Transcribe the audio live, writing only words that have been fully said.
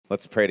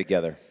Let's pray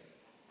together.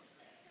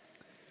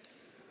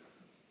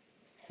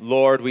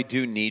 Lord, we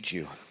do need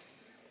you.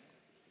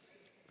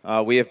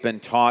 We have been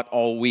taught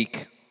all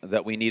week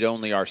that we need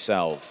only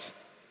ourselves,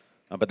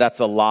 but that's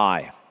a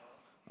lie.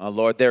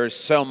 Lord, there is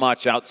so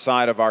much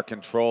outside of our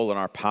control and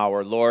our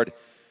power. Lord,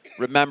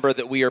 remember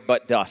that we are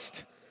but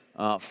dust,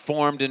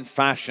 formed and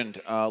fashioned,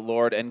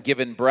 Lord, and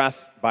given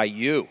breath by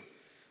you,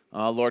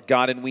 Lord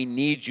God, and we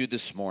need you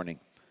this morning.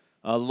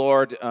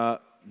 Lord,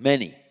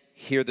 many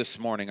here this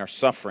morning are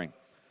suffering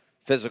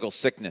physical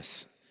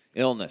sickness,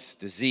 illness,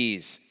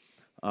 disease,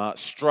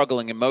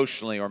 struggling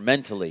emotionally or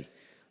mentally,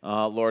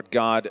 Lord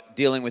God,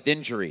 dealing with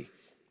injury,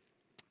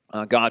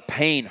 God,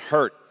 pain,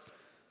 hurt.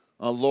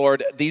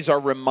 Lord, these are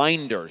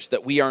reminders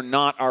that we are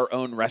not our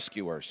own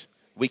rescuers.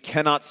 We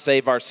cannot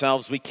save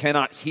ourselves. We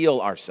cannot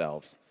heal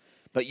ourselves.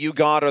 But you,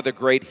 God, are the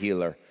great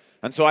healer.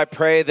 And so I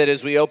pray that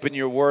as we open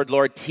your word,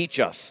 Lord, teach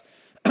us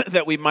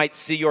that we might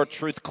see your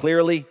truth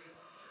clearly,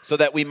 so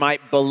that we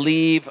might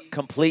believe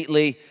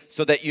completely,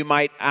 so that you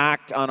might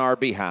act on our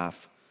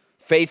behalf.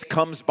 Faith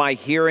comes by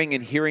hearing,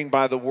 and hearing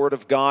by the word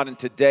of God. And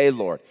today,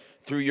 Lord,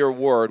 through your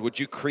word, would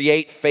you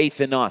create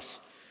faith in us?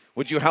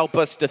 Would you help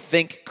us to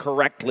think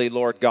correctly,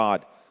 Lord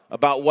God,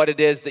 about what it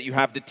is that you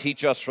have to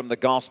teach us from the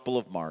Gospel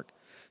of Mark,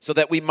 so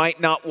that we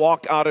might not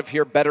walk out of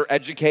here better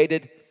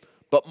educated,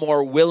 but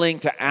more willing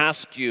to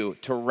ask you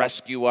to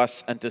rescue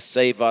us and to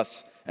save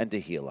us and to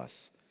heal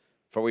us.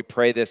 For we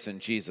pray this in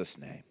Jesus'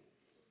 name.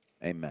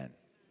 Amen.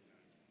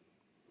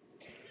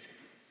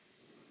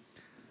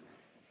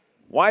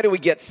 Why do we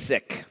get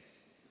sick?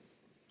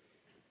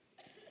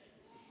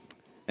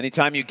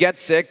 Anytime you get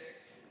sick,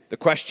 the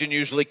question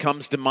usually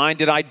comes to mind,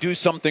 did I do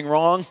something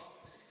wrong?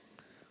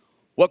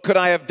 What could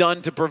I have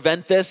done to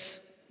prevent this?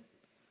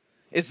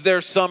 Is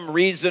there some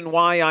reason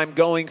why I'm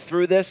going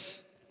through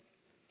this?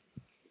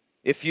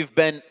 If you've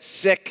been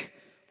sick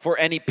for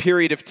any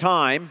period of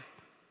time,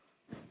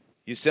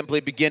 you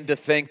simply begin to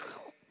think,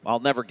 I'll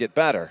never get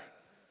better.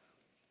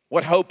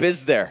 What hope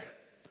is there?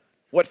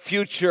 What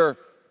future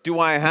do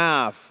I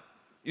have?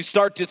 You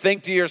start to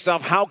think to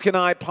yourself, how can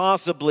I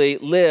possibly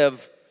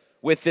live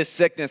with this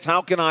sickness?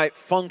 How can I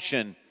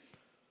function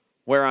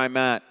where I'm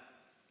at?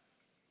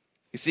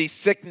 You see,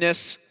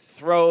 sickness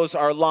throws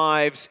our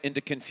lives into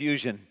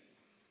confusion.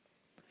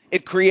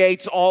 It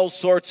creates all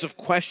sorts of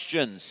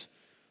questions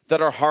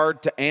that are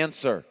hard to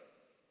answer.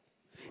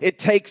 It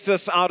takes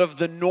us out of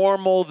the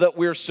normal that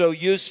we're so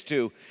used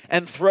to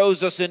and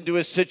throws us into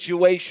a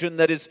situation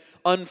that is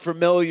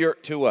unfamiliar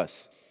to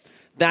us.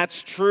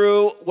 That's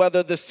true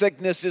whether the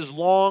sickness is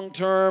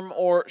long-term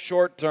or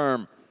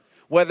short-term,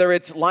 whether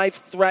it's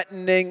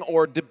life-threatening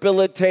or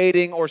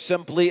debilitating or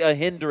simply a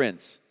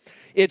hindrance.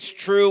 It's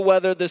true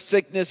whether the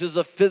sickness is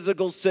a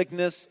physical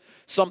sickness,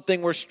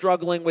 something we're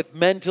struggling with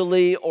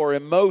mentally or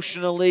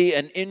emotionally,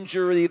 an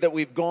injury that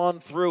we've gone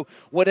through,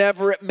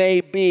 whatever it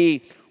may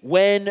be.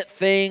 When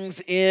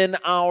things in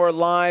our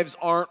lives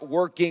aren't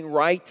working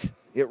right,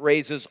 it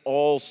raises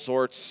all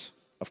sorts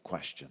of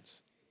questions.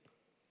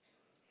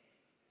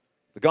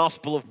 The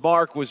Gospel of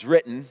Mark was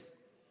written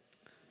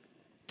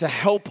to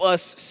help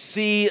us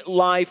see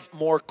life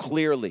more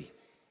clearly.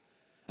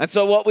 And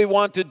so what we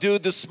want to do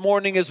this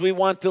morning is we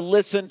want to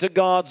listen to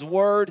God's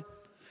word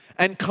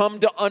and come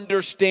to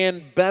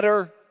understand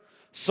better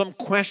some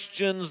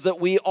questions that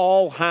we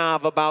all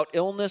have about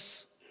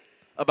illness,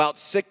 about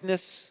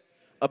sickness,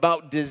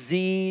 about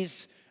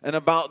disease, and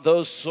about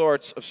those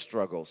sorts of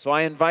struggles. So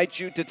I invite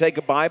you to take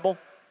a Bible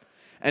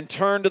and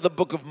turn to the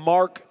book of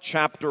Mark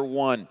chapter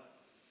 1.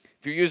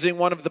 If you're using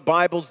one of the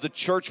Bibles the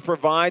church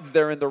provides,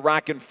 they're in the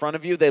rack in front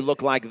of you. They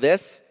look like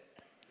this.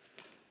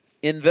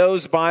 In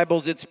those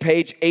Bibles, it's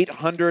page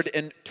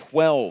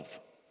 812.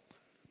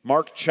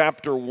 Mark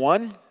chapter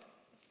 1.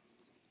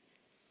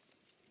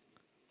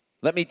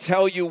 Let me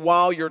tell you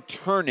while you're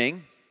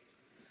turning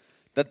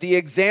that the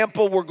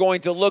example we're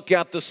going to look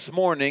at this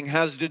morning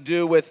has to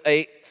do with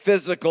a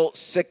physical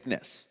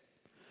sickness.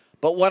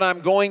 But what I'm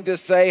going to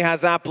say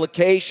has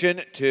application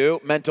to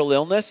mental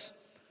illness,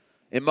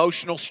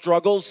 emotional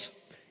struggles,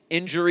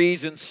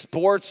 injuries in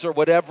sports, or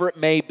whatever it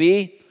may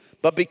be.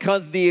 But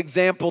because the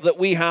example that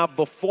we have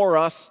before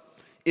us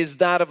is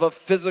that of a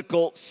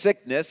physical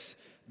sickness,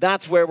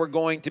 that's where we're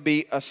going to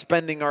be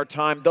spending our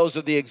time. Those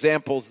are the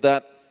examples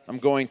that I'm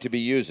going to be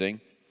using.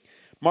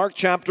 Mark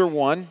chapter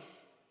 1,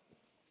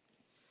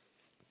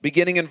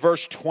 beginning in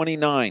verse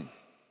 29.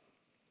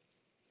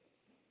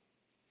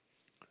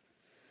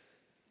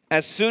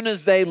 As soon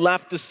as they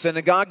left the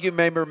synagogue, you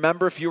may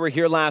remember if you were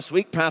here last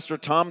week, Pastor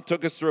Tom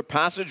took us through a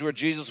passage where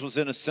Jesus was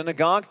in a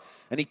synagogue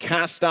and he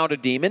cast out a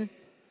demon.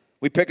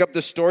 We pick up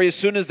the story. As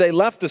soon as they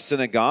left the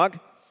synagogue,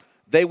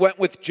 they went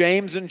with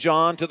James and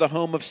John to the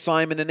home of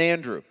Simon and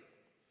Andrew.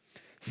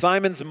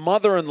 Simon's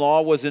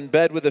mother-in-law was in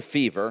bed with a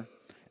fever,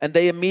 and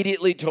they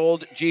immediately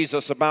told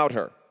Jesus about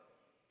her.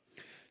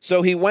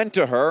 So he went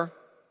to her,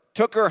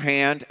 took her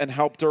hand, and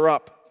helped her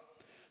up.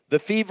 The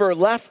fever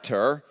left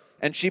her,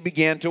 and she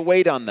began to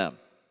wait on them.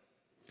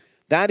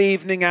 That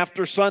evening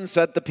after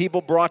sunset, the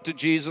people brought to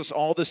Jesus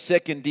all the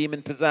sick and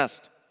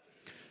demon-possessed.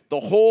 the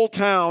whole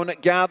town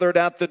gathered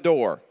at the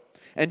door,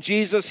 and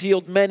Jesus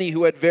healed many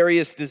who had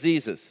various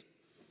diseases.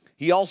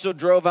 He also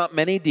drove out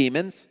many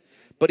demons,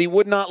 but he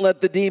would not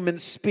let the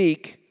demons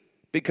speak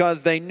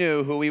because they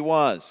knew who he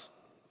was.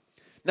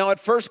 Now, at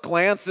first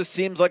glance, this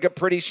seems like a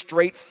pretty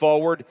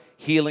straightforward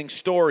healing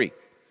story.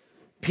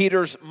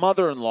 Peter's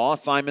mother-in-law,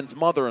 Simon's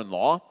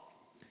mother-in-law,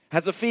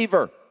 has a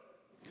fever.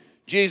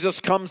 Jesus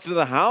comes to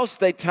the house.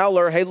 They tell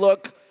her, hey,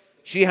 look,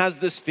 she has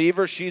this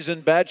fever. She's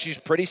in bed. She's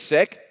pretty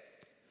sick.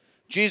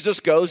 Jesus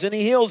goes and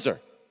he heals her.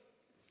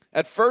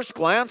 At first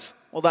glance,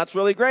 well, that's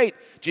really great.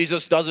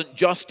 Jesus doesn't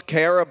just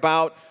care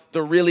about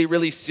the really,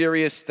 really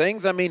serious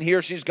things. I mean,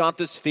 here she's got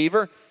this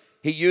fever.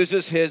 He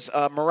uses his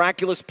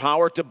miraculous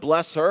power to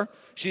bless her.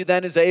 She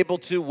then is able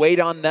to wait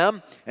on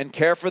them and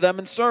care for them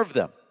and serve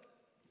them.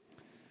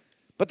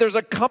 But there's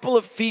a couple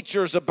of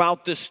features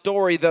about this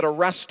story that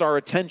arrest our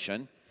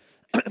attention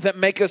that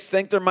make us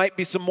think there might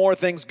be some more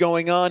things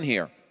going on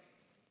here.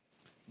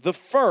 The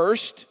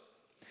first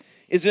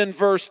is in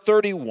verse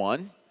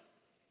 31.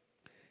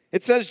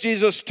 It says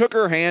Jesus took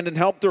her hand and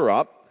helped her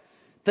up.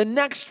 The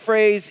next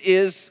phrase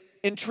is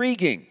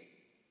intriguing.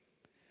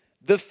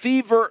 The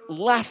fever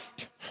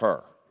left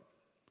her.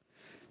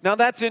 Now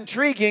that's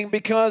intriguing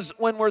because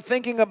when we're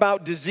thinking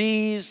about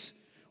disease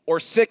or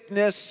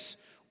sickness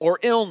or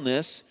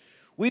illness,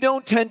 we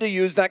don't tend to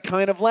use that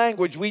kind of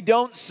language. We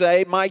don't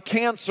say, my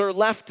cancer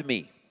left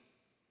me.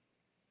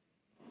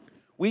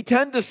 We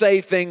tend to say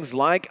things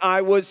like,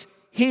 I was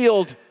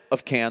healed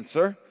of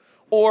cancer,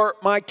 or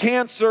my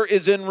cancer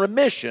is in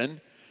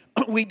remission.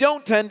 We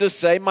don't tend to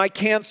say, my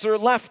cancer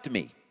left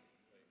me.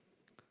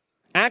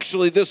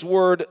 Actually, this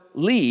word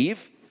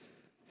leave,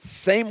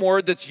 same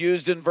word that's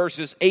used in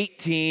verses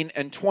 18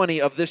 and 20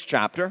 of this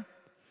chapter,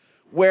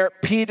 where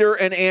Peter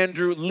and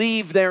Andrew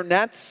leave their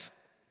nets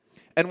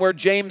and where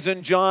James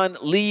and John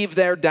leave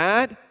their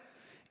dad.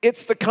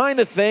 It's the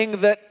kind of thing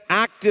that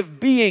active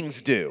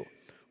beings do.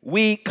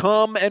 We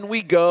come and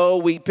we go,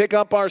 we pick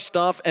up our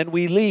stuff and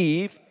we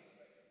leave.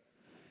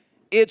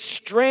 It's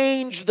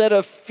strange that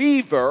a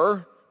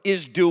fever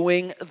is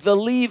doing the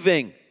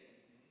leaving.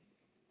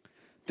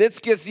 This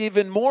gets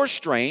even more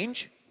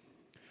strange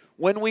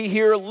when we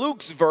hear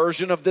Luke's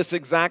version of this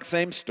exact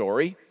same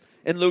story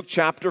in Luke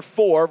chapter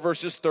 4,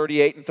 verses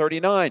 38 and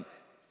 39.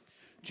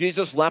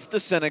 Jesus left the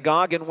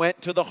synagogue and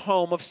went to the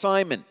home of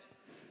Simon.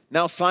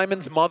 Now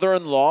Simon's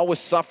mother-in-law was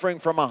suffering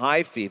from a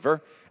high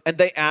fever, and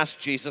they asked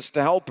Jesus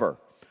to help her.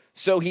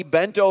 So he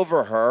bent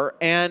over her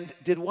and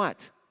did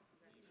what?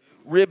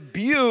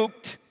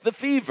 Rebuked the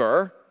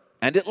fever,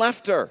 and it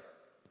left her.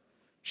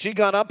 She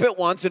got up at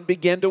once and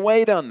began to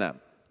wait on them.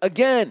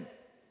 Again,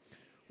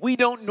 we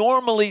don't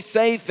normally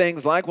say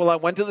things like, well, I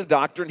went to the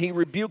doctor and he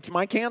rebuked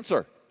my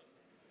cancer.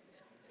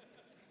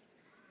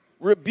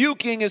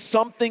 Rebuking is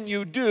something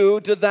you do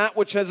to that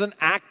which has an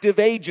active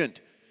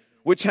agent,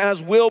 which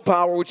has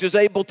willpower, which is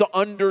able to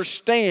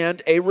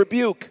understand a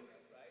rebuke.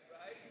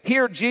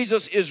 Here,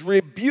 Jesus is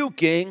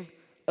rebuking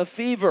a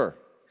fever.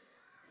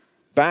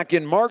 Back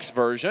in Mark's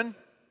version,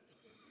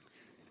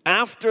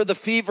 after the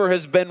fever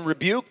has been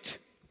rebuked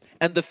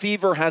and the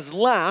fever has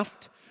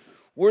left,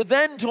 we're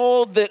then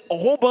told that a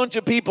whole bunch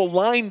of people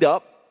lined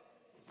up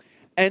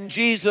and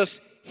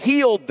Jesus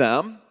healed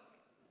them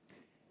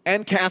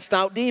and cast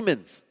out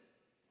demons.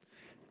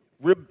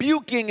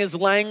 Rebuking is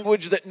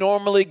language that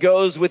normally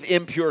goes with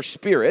impure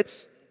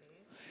spirits.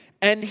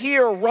 And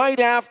here, right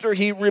after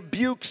he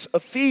rebukes a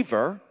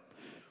fever,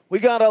 we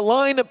got a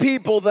line of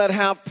people that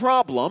have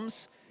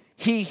problems.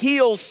 He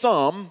heals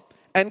some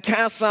and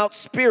casts out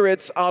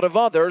spirits out of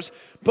others,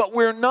 but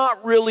we're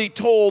not really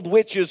told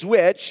which is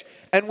which,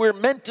 and we're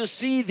meant to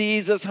see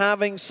these as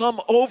having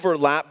some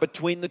overlap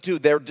between the two.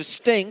 They're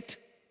distinct,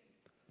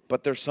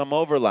 but there's some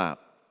overlap,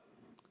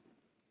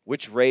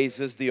 which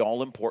raises the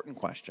all-important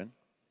question.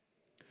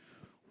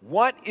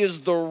 What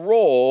is the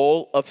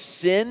role of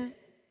sin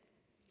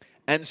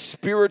and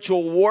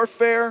spiritual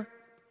warfare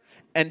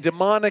and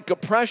demonic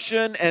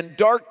oppression and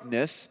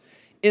darkness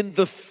in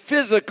the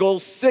physical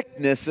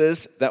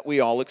sicknesses that we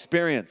all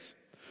experience?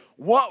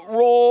 What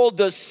role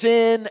does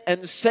sin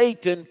and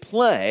Satan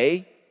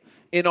play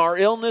in our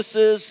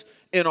illnesses,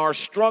 in our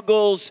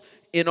struggles,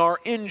 in our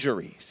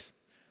injuries?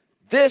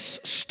 This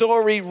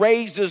story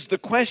raises the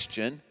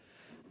question,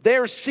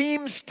 there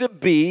seems to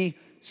be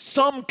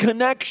some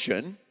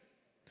connection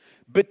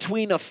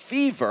between a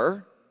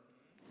fever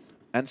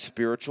and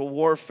spiritual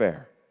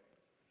warfare.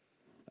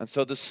 And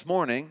so this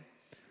morning,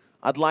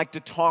 I'd like to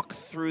talk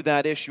through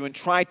that issue and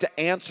try to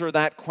answer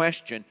that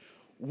question.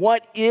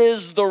 What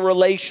is the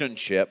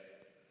relationship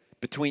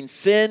between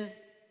sin,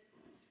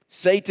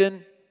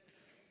 Satan,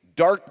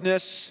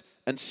 darkness,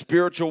 and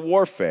spiritual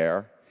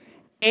warfare,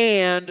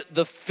 and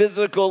the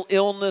physical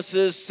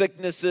illnesses,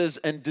 sicknesses,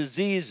 and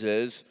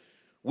diseases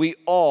we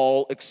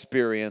all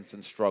experience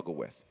and struggle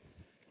with?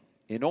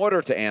 In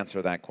order to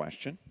answer that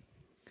question,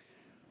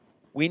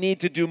 we need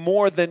to do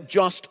more than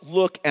just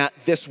look at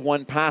this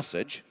one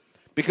passage,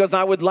 because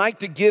I would like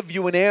to give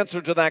you an answer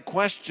to that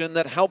question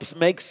that helps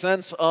make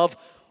sense of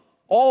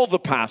all the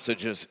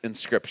passages in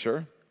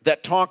Scripture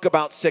that talk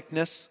about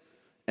sickness,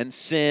 and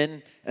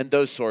sin and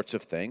those sorts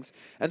of things.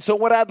 And so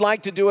what I'd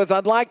like to do is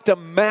I'd like to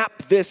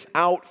map this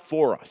out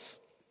for us.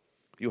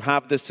 You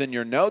have this in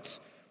your notes.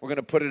 We're going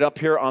to put it up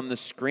here on the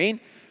screen.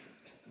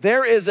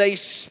 There is a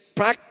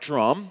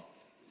spectrum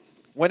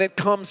when it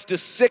comes to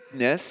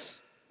sickness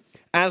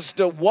as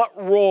to what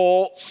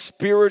role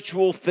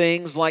spiritual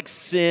things like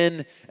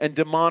sin and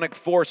demonic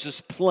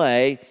forces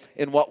play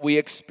in what we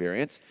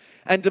experience.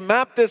 And to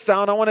map this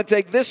out, I want to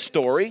take this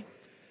story,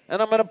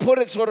 and I'm going to put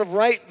it sort of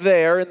right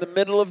there in the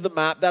middle of the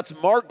map. That's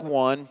Mark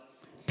 1,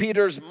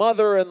 Peter's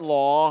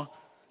mother-in-law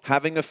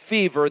having a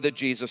fever that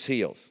Jesus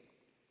heals.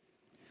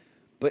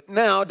 But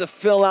now, to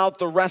fill out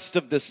the rest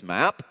of this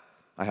map,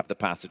 I have the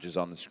passages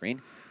on the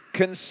screen.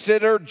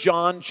 Consider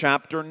John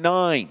chapter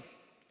 9.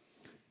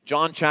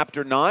 John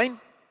chapter 9.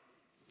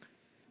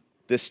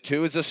 This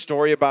too is a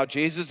story about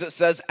Jesus. It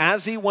says,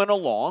 as he went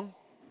along,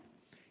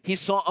 he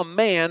saw a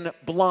man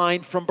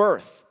blind from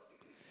birth.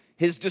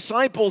 His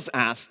disciples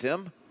asked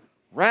him,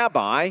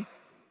 Rabbi,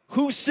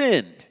 who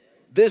sinned,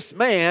 this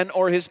man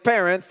or his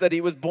parents, that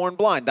he was born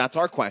blind? That's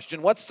our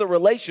question. What's the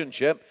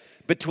relationship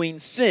between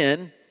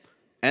sin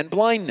and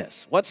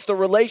blindness? What's the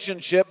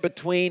relationship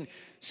between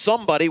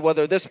somebody,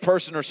 whether this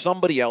person or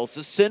somebody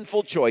else's,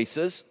 sinful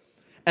choices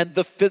and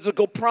the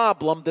physical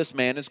problem this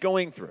man is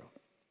going through?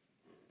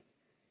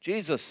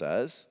 Jesus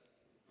says,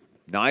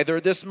 neither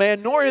this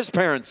man nor his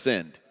parents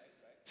sinned,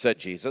 said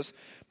Jesus,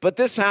 but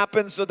this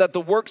happened so that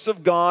the works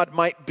of God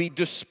might be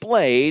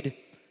displayed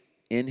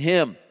in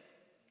him.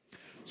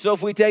 So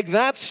if we take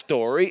that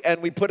story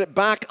and we put it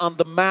back on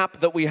the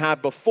map that we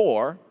had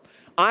before,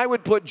 I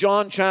would put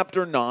John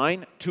chapter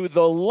 9 to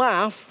the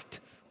left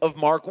of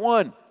Mark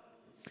 1.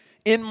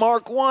 In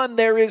Mark 1,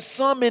 there is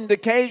some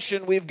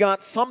indication we've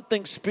got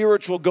something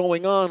spiritual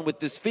going on with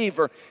this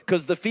fever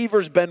because the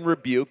fever's been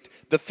rebuked,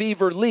 the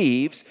fever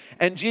leaves,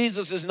 and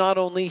Jesus is not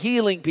only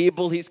healing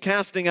people, he's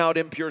casting out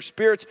impure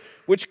spirits,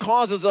 which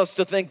causes us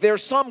to think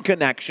there's some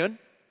connection.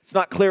 It's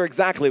not clear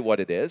exactly what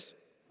it is.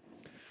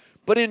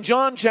 But in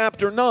John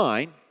chapter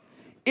 9,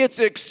 it's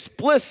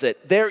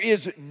explicit. There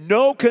is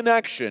no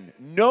connection,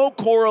 no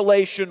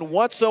correlation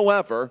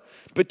whatsoever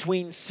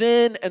between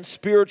sin and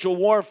spiritual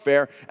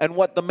warfare and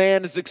what the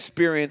man is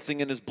experiencing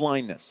in his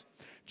blindness.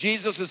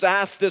 Jesus is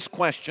asked this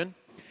question.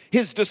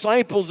 His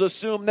disciples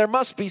assume there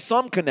must be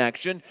some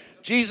connection.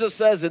 Jesus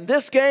says, in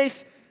this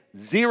case,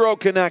 zero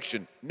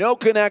connection. No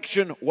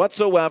connection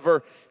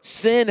whatsoever.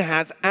 Sin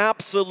has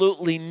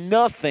absolutely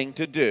nothing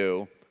to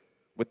do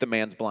with the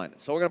man's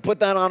blindness. So we're going to put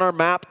that on our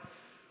map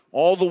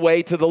all the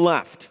way to the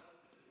left.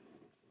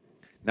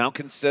 Now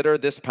consider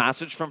this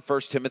passage from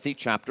 1 Timothy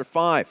chapter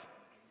 5.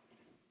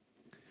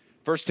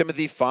 1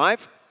 Timothy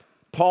 5,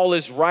 Paul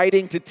is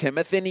writing to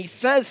Timothy, and he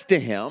says to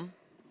him,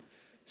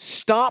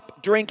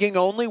 stop drinking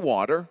only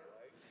water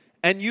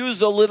and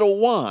use a little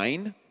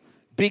wine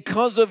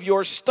because of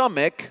your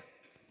stomach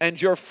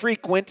and your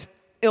frequent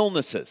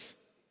illnesses.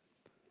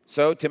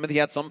 So Timothy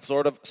had some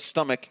sort of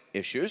stomach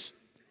issues.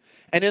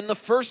 And in the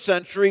first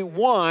century,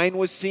 wine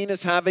was seen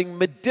as having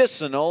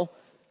medicinal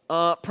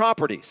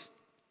properties.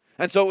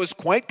 And so it was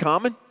quite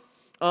common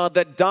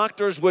that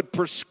doctors would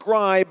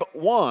prescribe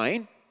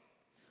wine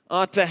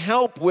to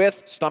help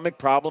with stomach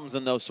problems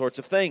and those sorts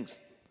of things.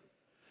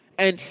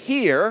 And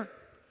here,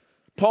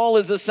 Paul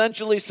is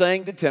essentially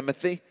saying to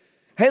Timothy,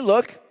 hey,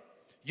 look,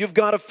 you've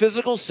got a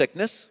physical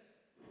sickness.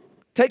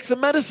 Take some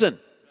medicine.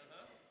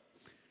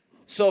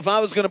 So if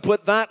I was going to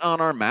put that on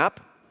our map,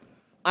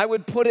 I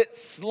would put it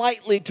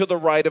slightly to the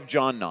right of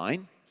John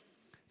 9.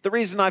 The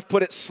reason I've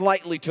put it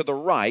slightly to the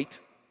right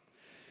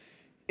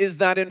is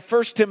that in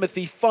 1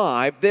 Timothy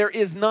 5,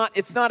 it's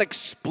not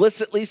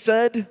explicitly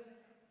said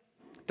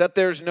that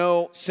there's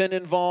no sin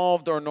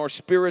involved or nor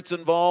spirits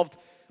involved,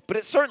 but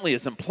it certainly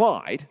is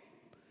implied.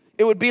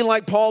 It would be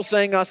like Paul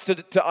saying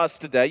to us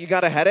today, you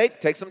got a headache?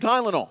 Take some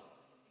Tylenol.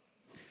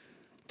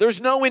 There's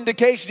no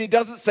indication. He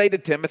doesn't say to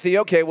Timothy,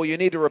 okay, well, you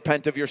need to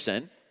repent of your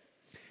sin.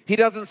 He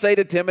doesn't say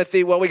to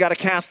Timothy, well, we got to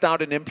cast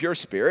out an impure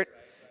spirit.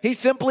 He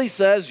simply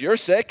says, you're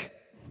sick.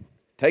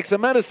 Take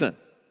some medicine.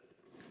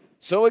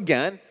 So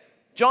again,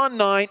 John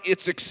 9,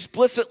 it's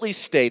explicitly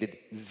stated,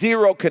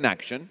 zero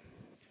connection.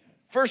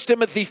 1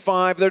 Timothy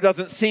 5, there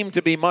doesn't seem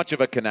to be much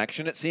of a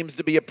connection. It seems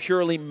to be a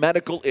purely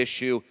medical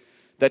issue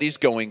that he's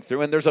going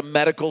through, and there's a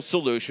medical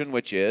solution,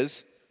 which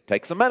is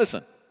take some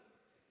medicine.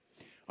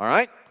 All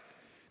right?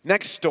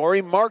 Next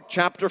story, Mark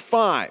chapter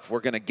 5.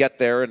 We're going to get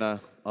there in a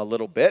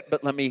little bit,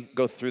 but let me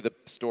go through the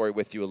story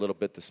with you a little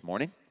bit this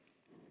morning.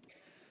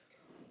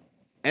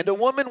 And a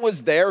woman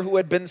was there who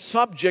had been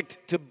subject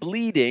to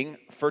bleeding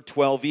for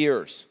 12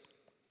 years.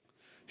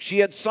 She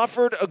had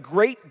suffered a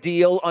great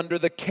deal under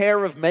the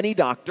care of many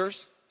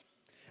doctors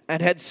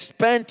and had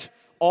spent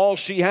all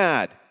she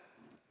had.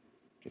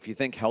 If you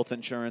think health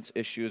insurance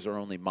issues are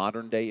only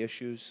modern day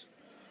issues,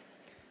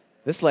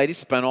 this lady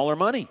spent all her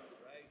money.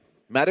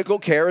 Medical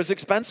care is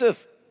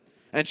expensive,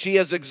 and she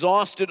has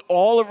exhausted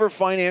all of her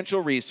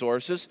financial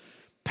resources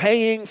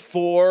paying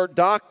for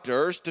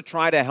doctors to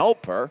try to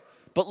help her.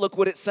 But look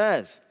what it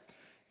says.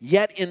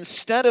 Yet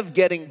instead of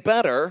getting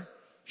better,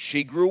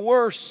 she grew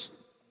worse.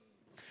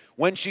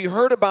 When she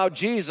heard about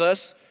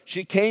Jesus,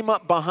 she came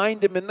up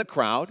behind him in the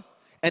crowd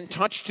and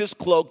touched his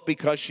cloak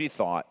because she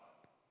thought,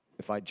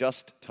 if I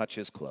just touch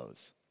his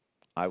clothes,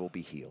 I will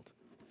be healed.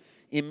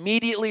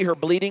 Immediately her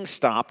bleeding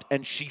stopped,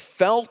 and she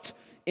felt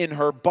in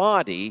her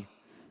body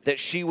that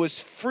she was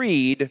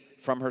freed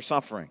from her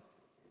suffering.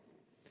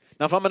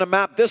 Now, if I'm going to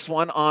map this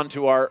one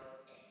onto our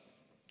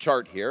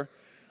chart here,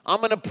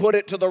 I'm going to put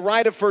it to the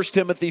right of 1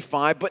 Timothy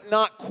 5, but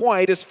not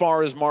quite as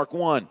far as Mark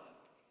 1.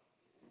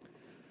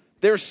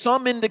 There's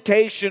some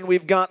indication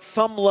we've got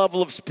some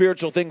level of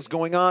spiritual things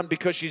going on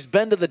because she's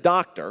been to the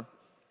doctor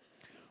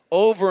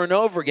over and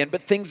over again,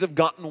 but things have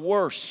gotten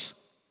worse.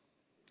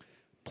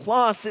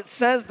 Plus, it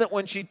says that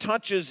when she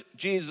touches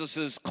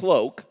Jesus'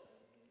 cloak,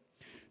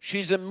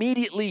 she's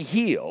immediately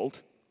healed.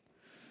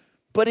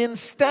 But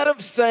instead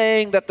of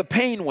saying that the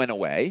pain went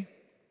away,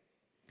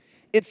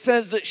 it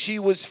says that she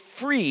was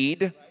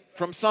freed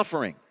from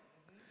suffering.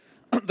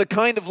 The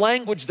kind of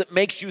language that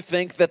makes you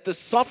think that the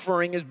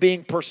suffering is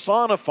being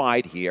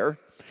personified here,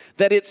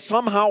 that it's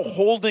somehow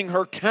holding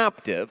her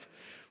captive,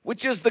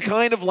 which is the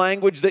kind of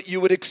language that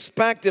you would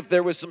expect if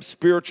there was some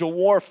spiritual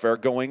warfare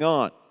going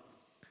on.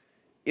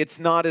 It's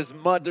not as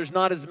much, there's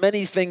not as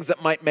many things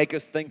that might make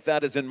us think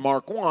that as in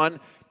Mark 1,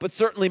 but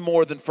certainly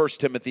more than 1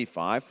 Timothy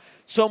 5.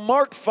 So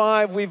Mark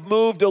 5, we've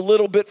moved a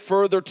little bit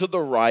further to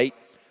the right.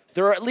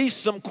 There are at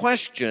least some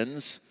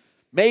questions.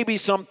 Maybe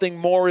something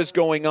more is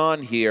going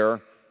on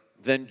here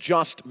than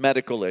just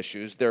medical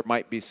issues. There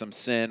might be some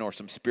sin or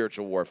some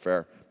spiritual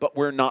warfare, but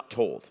we're not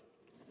told.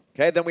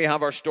 Okay, then we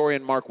have our story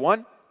in Mark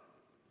 1.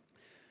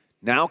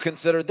 Now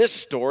consider this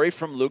story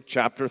from Luke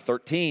chapter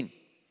 13.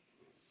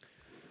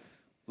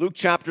 Luke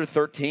chapter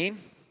 13,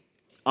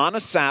 on a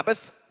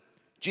Sabbath,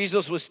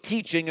 Jesus was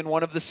teaching in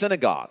one of the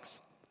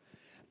synagogues.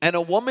 And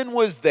a woman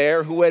was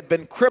there who had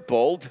been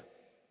crippled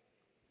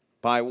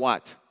by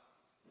what?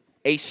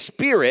 A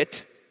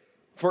spirit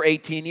for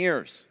 18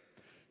 years.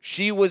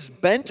 She was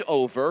bent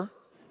over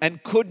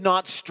and could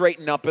not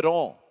straighten up at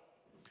all.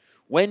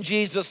 When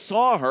Jesus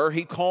saw her,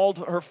 he called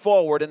her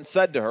forward and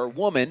said to her,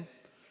 "Woman,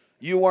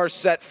 you are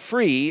set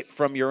free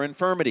from your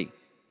infirmity."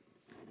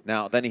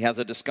 Now, then he has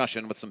a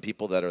discussion with some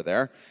people that are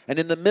there. And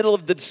in the middle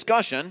of the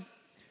discussion,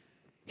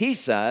 he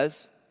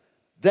says,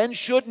 "Then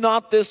should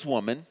not this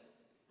woman,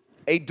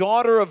 a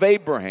daughter of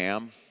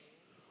Abraham,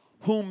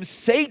 whom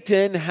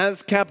Satan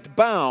has kept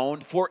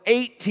bound for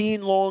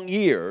 18 long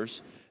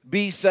years,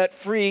 be set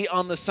free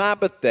on the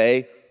Sabbath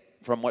day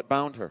from what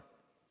bound her?"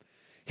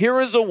 Here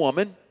is a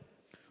woman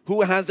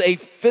who has a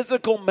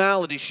physical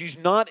malady. She's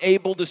not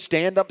able to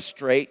stand up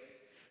straight.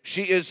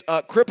 She is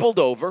crippled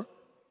over.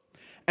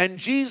 And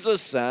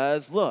Jesus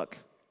says, look,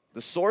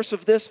 the source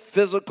of this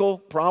physical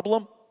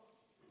problem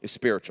is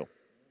spiritual.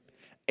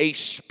 A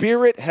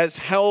spirit has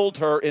held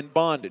her in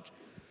bondage.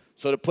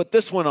 So to put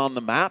this one on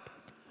the map,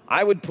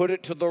 I would put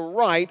it to the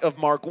right of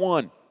Mark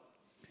 1.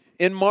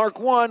 In Mark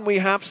 1, we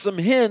have some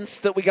hints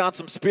that we got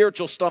some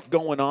spiritual stuff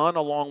going on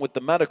along with the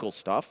medical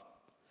stuff.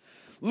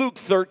 Luke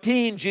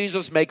 13,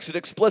 Jesus makes it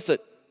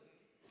explicit.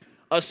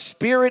 A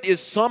spirit is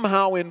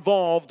somehow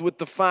involved with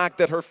the fact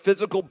that her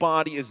physical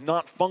body is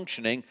not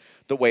functioning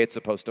the way it's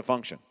supposed to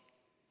function.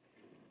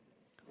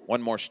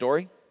 One more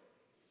story.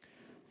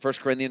 1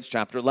 Corinthians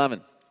chapter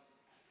 11.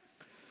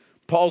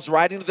 Paul's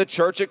writing to the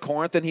church at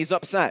Corinth and he's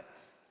upset.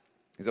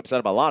 He's upset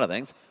about a lot of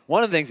things.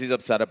 One of the things he's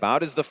upset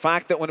about is the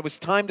fact that when it was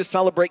time to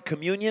celebrate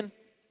communion,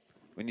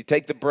 when you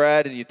take the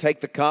bread and you take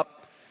the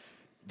cup,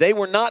 they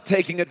were not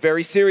taking it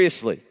very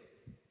seriously.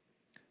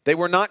 They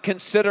were not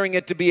considering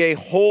it to be a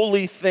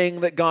holy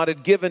thing that God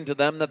had given to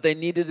them that they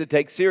needed to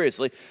take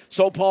seriously.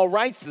 So Paul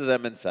writes to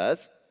them and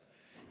says,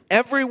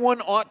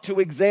 everyone ought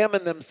to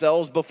examine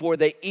themselves before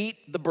they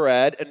eat the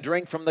bread and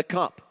drink from the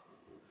cup.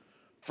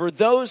 For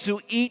those who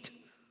eat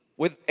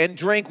and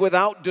drink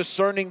without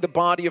discerning the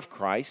body of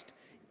Christ,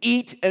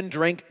 eat and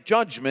drink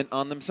judgment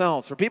on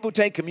themselves. For people who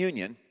take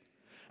communion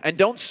and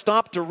don't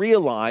stop to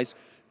realize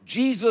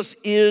Jesus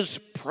is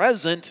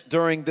present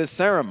during this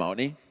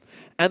ceremony,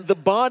 and the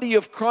body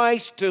of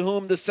Christ to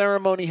whom the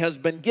ceremony has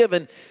been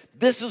given,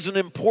 this is an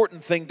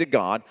important thing to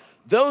God.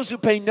 Those who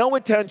pay no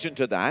attention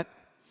to that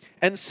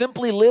and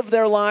simply live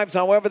their lives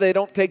however they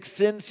don't take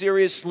sin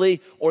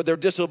seriously or their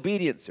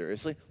disobedience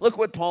seriously, look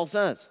what Paul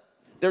says.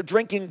 They're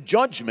drinking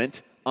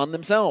judgment on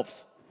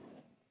themselves.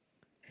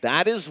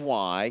 That is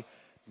why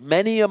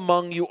many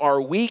among you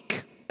are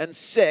weak and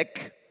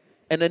sick,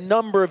 and a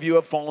number of you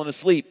have fallen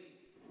asleep.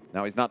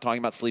 Now, he's not talking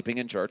about sleeping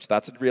in church.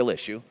 That's a real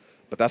issue,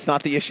 but that's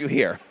not the issue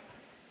here.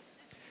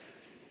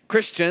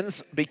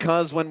 Christians,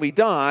 because when we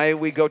die,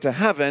 we go to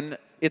heaven,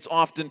 it's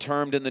often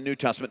termed in the New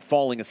Testament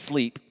falling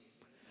asleep.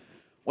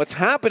 What's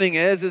happening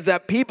is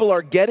that people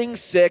are getting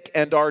sick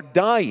and are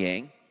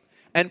dying,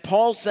 and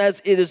Paul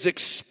says it is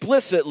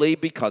explicitly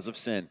because of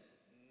sin.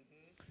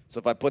 So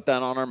if I put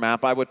that on our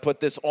map, I would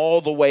put this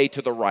all the way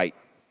to the right.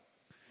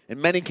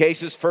 In many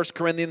cases, 1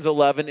 Corinthians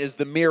 11 is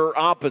the mirror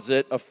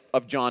opposite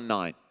of John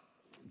 9.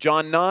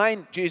 John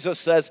 9, Jesus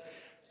says,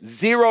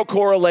 zero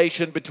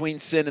correlation between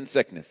sin and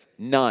sickness.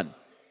 None.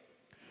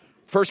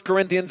 1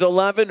 Corinthians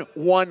 11,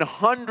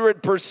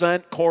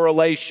 100%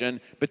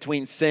 correlation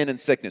between sin and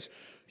sickness.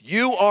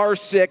 You are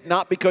sick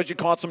not because you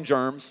caught some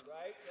germs,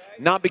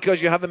 not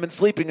because you haven't been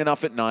sleeping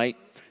enough at night,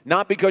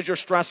 not because you're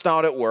stressed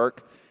out at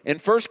work. In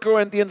 1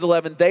 Corinthians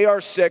 11, they are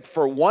sick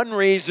for one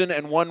reason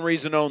and one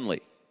reason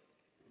only.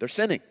 They're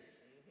sinning.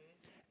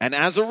 And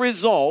as a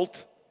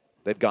result,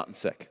 they've gotten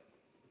sick.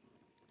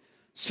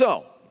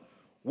 So,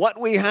 what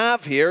we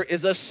have here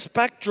is a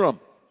spectrum.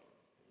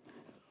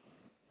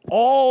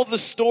 All the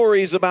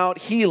stories about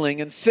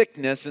healing and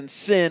sickness and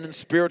sin and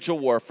spiritual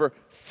warfare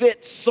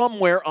fit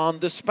somewhere on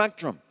the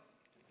spectrum.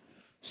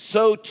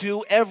 So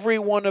too, every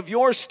one of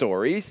your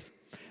stories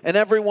and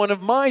every one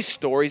of my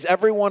stories,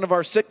 every one of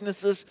our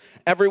sicknesses,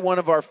 every one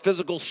of our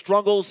physical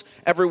struggles,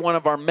 every one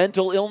of our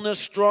mental illness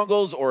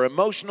struggles or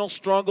emotional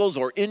struggles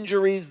or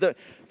injuries that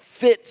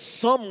fit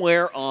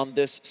somewhere on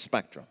this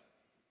spectrum.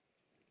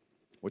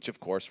 Which, of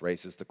course,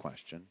 raises the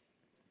question,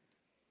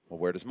 well,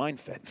 where does mine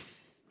fit?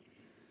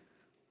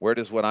 Where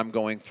does what I'm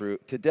going through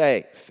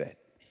today fit?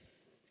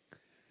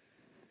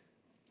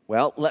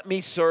 Well, let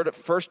me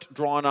first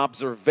draw an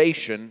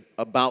observation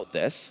about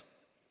this,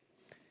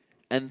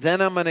 and then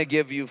I'm going to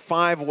give you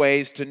 5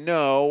 ways to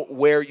know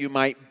where you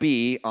might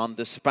be on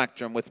the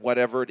spectrum with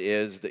whatever it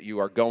is that you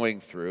are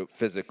going through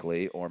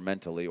physically or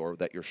mentally or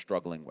that you're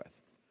struggling with.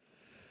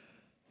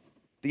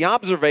 The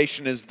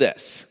observation is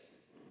this.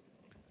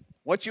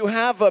 What you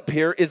have up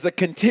here is a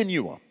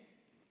continuum,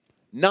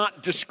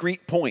 not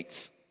discrete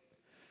points.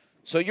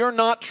 So you're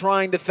not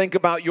trying to think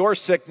about your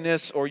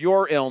sickness or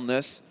your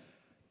illness.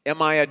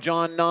 Am I a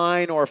John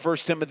 9 or a 1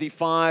 Timothy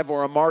 5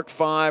 or a Mark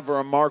 5 or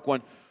a Mark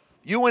 1?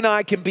 You and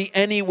I can be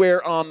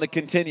anywhere on the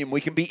continuum.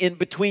 We can be in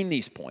between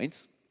these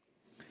points.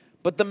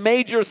 But the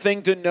major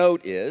thing to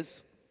note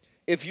is,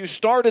 if you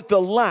start at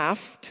the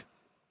left,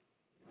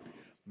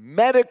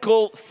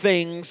 medical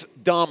things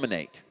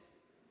dominate.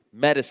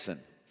 Medicine,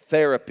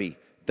 therapy,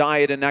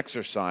 diet and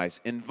exercise,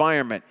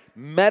 environment.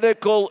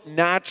 Medical,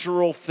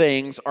 natural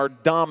things are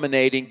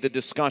dominating the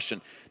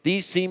discussion.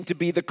 These seem to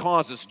be the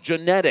causes.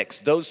 Genetics,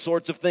 those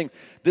sorts of things.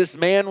 This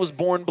man was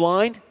born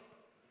blind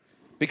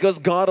because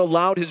God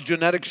allowed his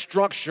genetic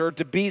structure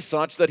to be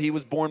such that he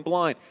was born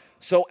blind.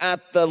 So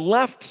at the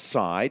left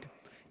side,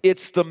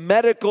 it's the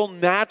medical,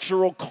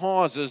 natural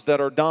causes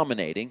that are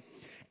dominating.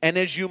 And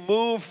as you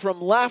move from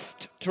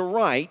left to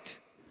right,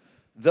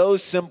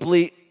 those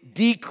simply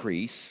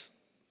decrease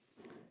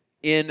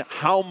in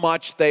how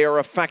much they are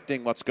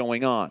affecting what's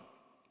going on.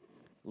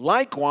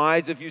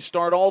 Likewise, if you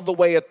start all the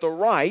way at the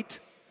right,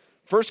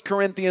 1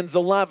 Corinthians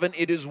 11,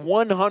 it is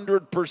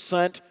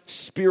 100%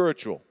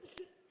 spiritual.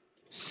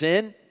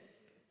 Sin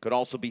could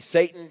also be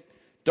Satan,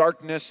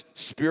 darkness,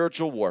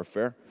 spiritual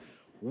warfare.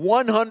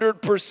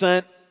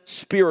 100%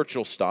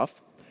 spiritual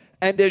stuff.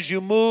 And as you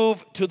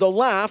move to the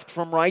left,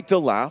 from right to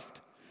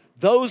left,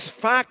 those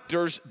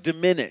factors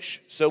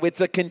diminish. So it's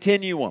a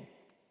continuum.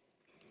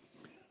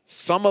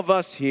 Some of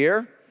us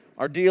here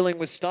are dealing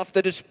with stuff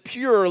that is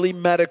purely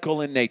medical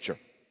in nature.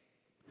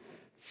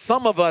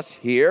 Some of us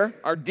here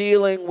are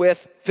dealing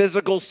with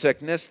physical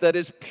sickness that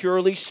is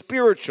purely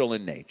spiritual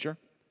in nature.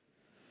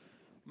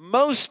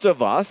 Most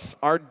of us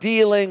are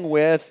dealing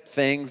with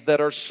things that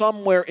are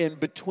somewhere in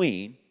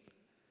between.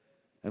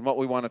 And what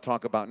we want to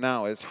talk about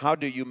now is, how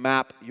do you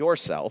map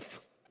yourself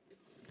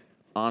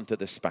onto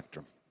the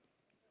spectrum?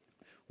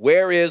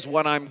 Where is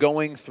what I'm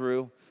going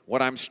through,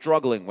 what I'm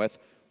struggling with?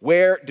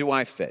 Where do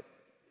I fit?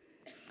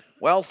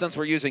 Well, since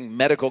we're using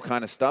medical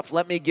kind of stuff,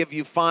 let me give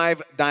you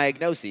 5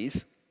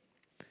 diagnoses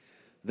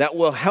that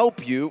will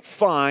help you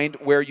find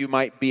where you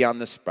might be on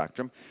the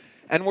spectrum.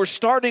 And we're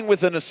starting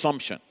with an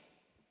assumption.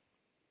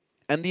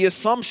 And the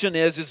assumption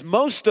is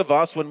most of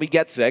us, when we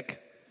get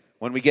sick,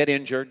 when we get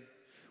injured,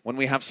 when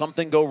we have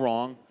something go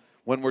wrong,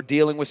 when we're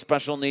dealing with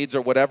special needs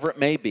or whatever it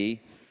may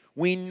be,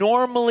 we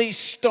normally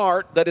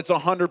start that it's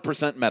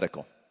 100%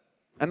 medical.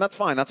 And that's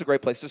fine. That's a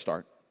great place to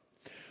start.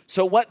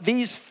 So what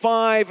these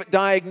 5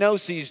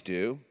 diagnoses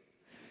do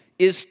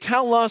is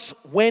tell us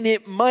when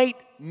it might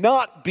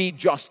not be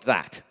just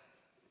that.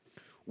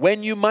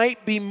 When you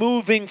might be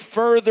moving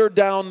further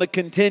down the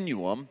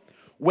continuum,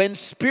 when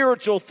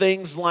spiritual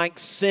things like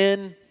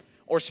sin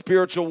or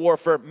spiritual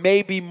warfare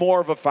may be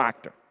more of a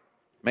factor.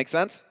 Make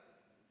sense?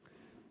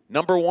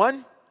 Number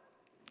 1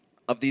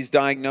 of these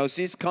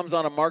diagnoses comes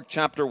out of Mark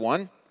chapter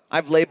 1.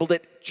 I've labeled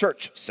it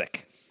church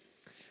sick.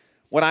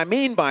 What I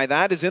mean by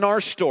that is, in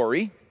our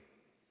story,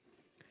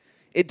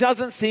 it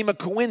doesn't seem a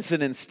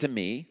coincidence to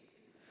me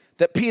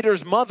that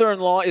Peter's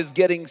mother-in-law is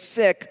getting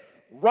sick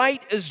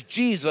right as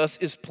Jesus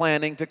is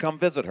planning to come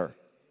visit her.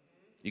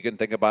 You can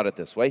think about it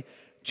this way.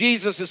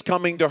 Jesus is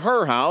coming to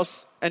her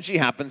house, and she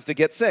happens to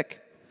get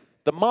sick.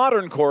 The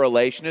modern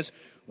correlation is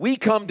we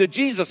come to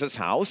Jesus'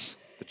 house,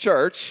 the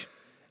church,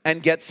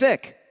 and get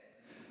sick.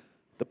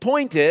 The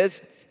point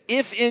is,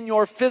 if in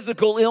your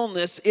physical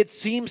illness it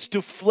seems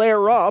to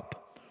flare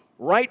up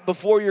right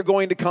before you're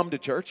going to come to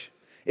church,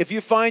 if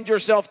you find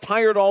yourself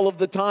tired all of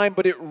the time,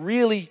 but it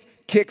really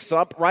kicks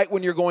up right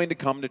when you're going to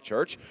come to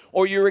church,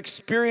 or you're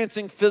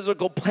experiencing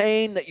physical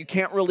pain that you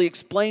can't really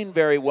explain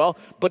very well,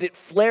 but it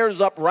flares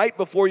up right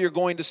before you're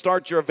going to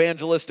start your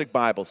evangelistic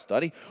Bible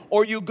study,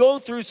 or you go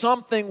through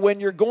something when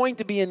you're going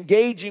to be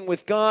engaging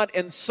with God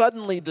and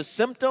suddenly the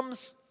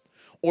symptoms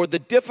or the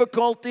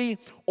difficulty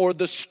or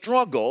the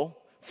struggle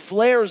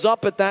flares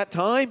up at that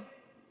time,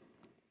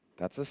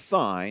 that's a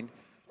sign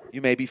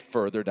you may be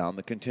further down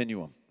the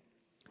continuum.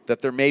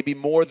 That there may be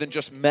more than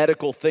just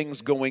medical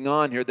things going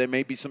on here. There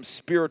may be some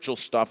spiritual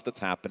stuff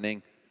that's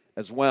happening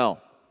as well.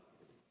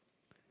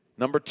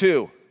 Number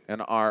 2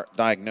 in our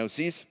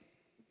diagnoses,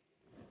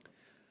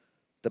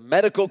 the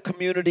medical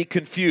community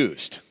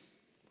confused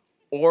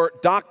or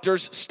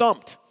doctors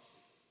stumped.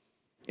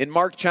 In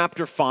Mark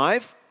chapter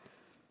 5,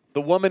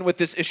 the woman with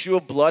this issue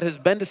of blood has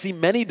been to see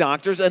many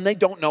doctors and they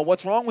don't know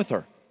what's wrong with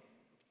her.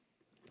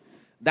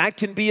 That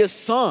can be a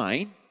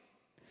sign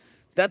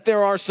that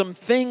there are some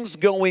things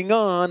going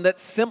on that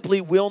simply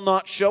will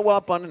not show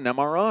up on an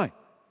MRI.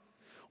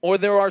 Or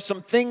there are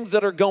some things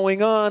that are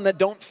going on that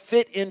don't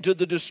fit into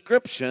the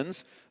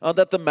descriptions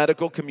that the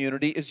medical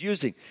community is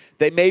using.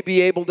 They may be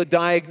able to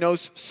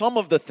diagnose some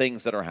of the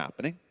things that are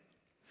happening,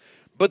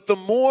 but the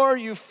more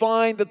you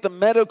find that the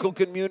medical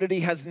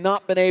community has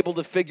not been able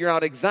to figure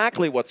out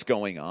exactly what's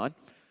going on,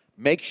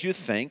 makes you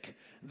think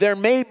there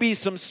may be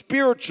some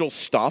spiritual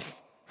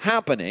stuff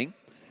happening,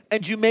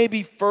 and you may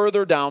be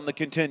further down the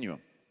continuum.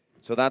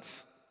 So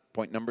that's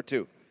point number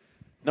 2.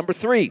 Number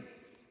 3,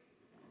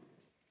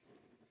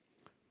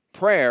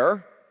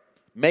 prayer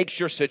makes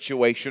your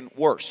situation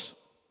worse.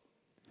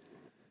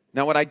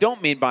 Now, what I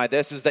don't mean by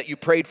this is that you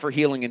prayed for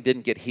healing and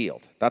didn't get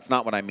healed. That's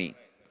not what I mean.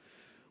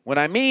 What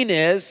I mean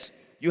is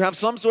you have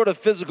some sort of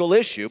physical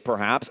issue,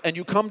 perhaps, and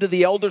you come to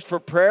the elders for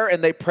prayer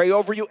and they pray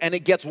over you and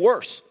it gets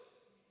worse.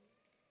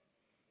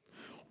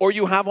 Or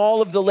you have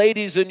all of the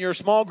ladies in your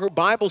small group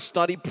Bible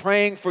study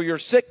praying for your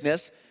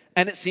sickness,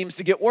 and it seems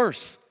to get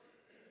worse.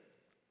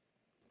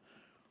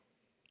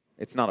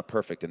 It's not a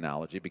perfect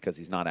analogy because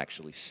he's not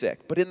actually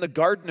sick. But in the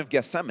Garden of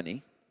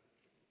Gethsemane,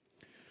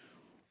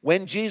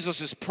 when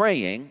Jesus is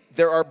praying,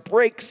 there are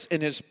breaks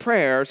in his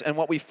prayers, and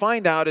what we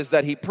find out is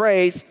that he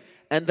prays,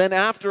 and then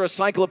after a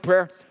cycle of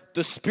prayer,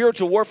 the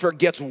spiritual warfare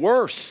gets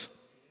worse.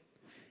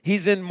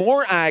 He's in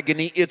more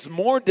agony, it's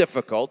more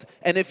difficult,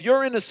 and if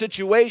you're in a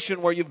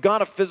situation where you've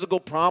got a physical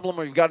problem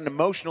or you've got an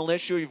emotional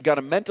issue, you've got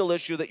a mental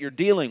issue that you're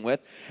dealing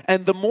with,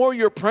 and the more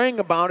you're praying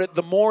about it,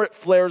 the more it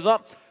flares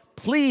up,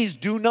 please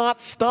do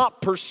not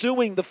stop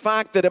pursuing the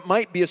fact that it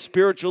might be a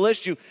spiritual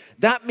issue.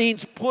 That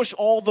means push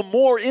all the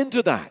more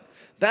into that.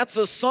 That's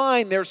a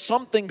sign there's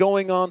something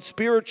going on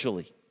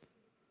spiritually.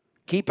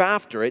 Keep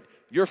after it,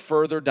 you're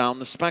further down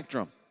the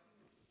spectrum.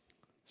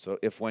 So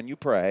if when you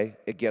pray,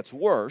 it gets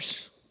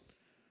worse,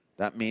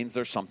 that means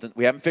there's something,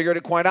 we haven't figured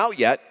it quite out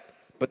yet,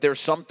 but there's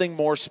something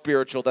more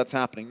spiritual that's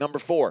happening. Number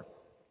 4,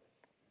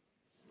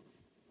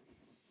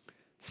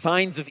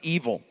 signs of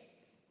evil.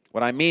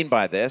 What I mean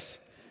by this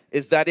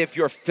is that if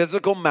your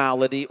physical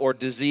malady or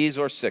disease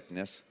or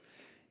sickness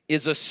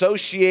is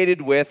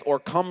associated with or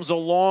comes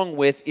along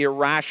with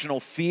irrational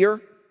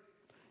fear,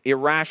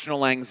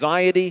 irrational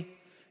anxiety,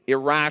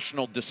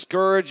 irrational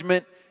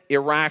discouragement,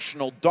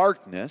 irrational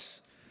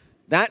darkness,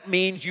 that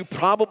means you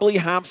probably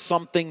have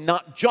something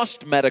not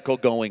just medical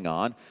going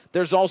on,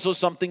 there's also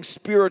something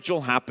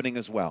spiritual happening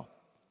as well.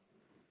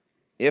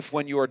 If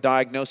when you are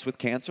diagnosed with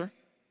cancer,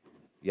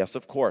 yes,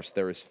 of course,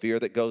 there is fear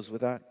that goes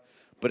with that.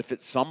 But if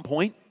at some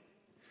point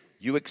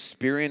you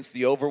experience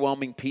the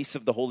overwhelming peace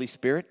of the Holy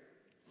Spirit,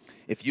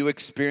 if you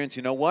experience,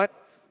 you know what?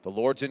 The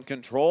Lord's in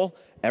control.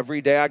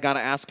 Every day I got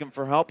to ask him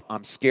for help.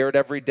 I'm scared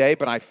every day,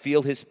 but I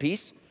feel his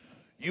peace.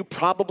 You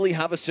probably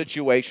have a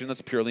situation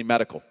that's purely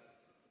medical.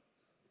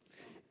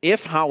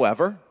 If,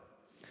 however,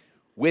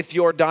 with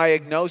your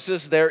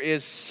diagnosis there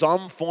is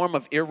some form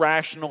of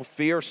irrational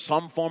fear,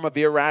 some form of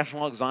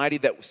irrational anxiety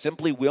that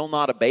simply will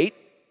not abate,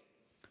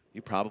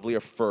 you probably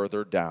are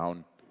further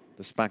down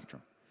the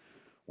spectrum.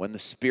 When the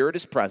Spirit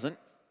is present,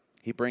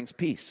 he brings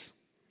peace,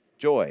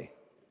 joy,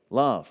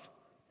 love,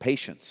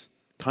 patience,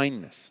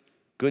 kindness,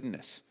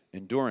 goodness,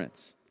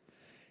 endurance.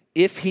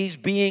 If he's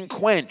being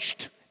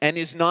quenched and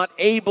is not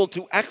able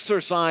to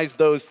exercise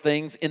those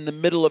things in the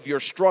middle of your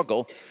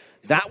struggle,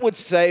 that would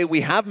say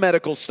we have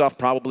medical stuff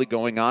probably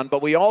going on,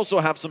 but we also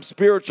have some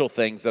spiritual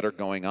things that are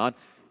going on.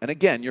 And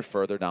again, you're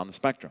further down the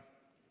spectrum.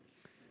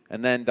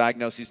 And then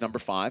diagnosis number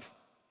 5.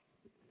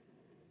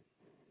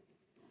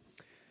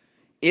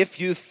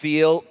 If you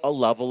feel a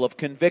level of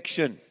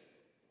conviction,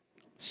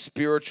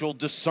 spiritual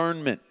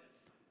discernment.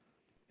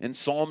 In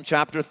Psalm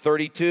chapter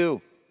 32,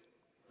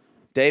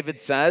 David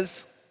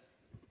says,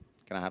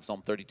 can I have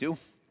Psalm 32?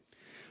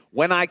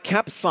 When I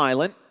kept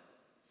silent,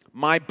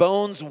 my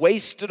bones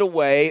wasted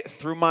away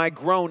through my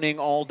groaning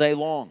all day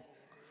long.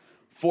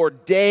 For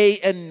day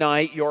and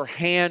night your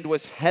hand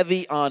was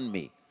heavy on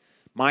me.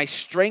 My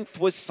strength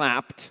was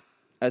sapped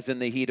as in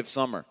the heat of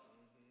summer.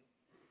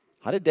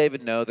 How did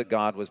David know that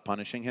God was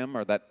punishing him,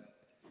 or that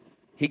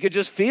he could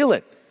just feel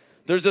it?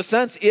 There's a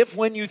sense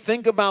when you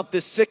think about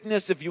this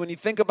sickness, when you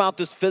think about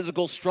this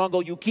physical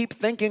struggle, you keep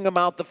thinking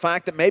about the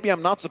fact that maybe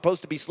I'm not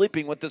supposed to be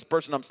sleeping with this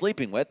person I'm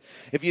sleeping with.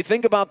 If you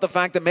think about the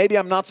fact that maybe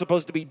I'm not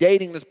supposed to be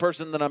dating this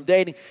person that I'm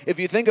dating, if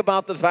you think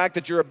about the fact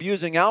that you're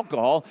abusing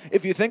alcohol,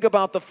 if you think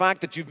about the fact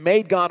that you've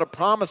made God a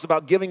promise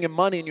about giving him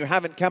money and you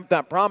haven't kept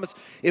that promise,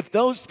 if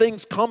those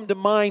things come to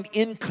mind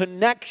in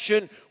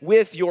connection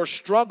with your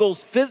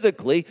struggles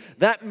physically,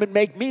 that would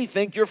make me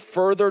think you're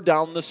further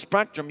down the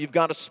spectrum. You've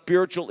got a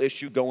spiritual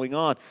issue going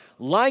on.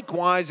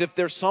 Likewise, if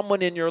there's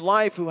someone in your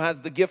life who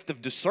has the gift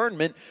of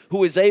discernment,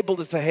 who is able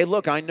to say, hey,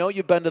 look, I know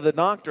you've been to the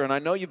doctor, and I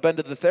know you've been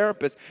to the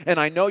therapist, and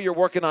I know you're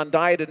working on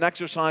diet and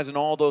exercise and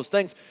all those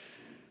things,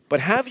 but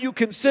have you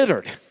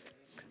considered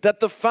that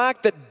the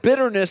fact that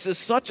bitterness is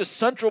such a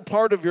central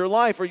part of your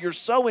life, or you're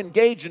so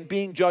engaged in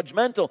being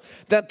judgmental,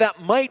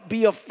 that might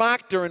be a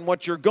factor in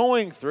what you're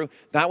going through?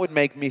 That would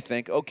make me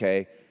think,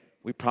 okay,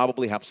 we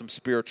probably have some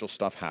spiritual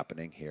stuff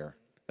happening here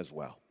as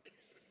well.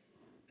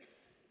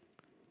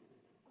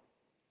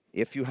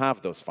 If you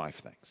have those 5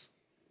 things,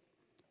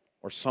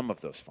 or some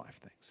of those 5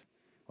 things,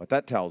 what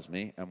that tells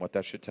me, and what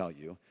that should tell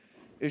you,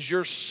 is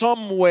you're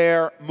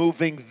somewhere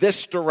moving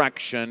this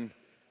direction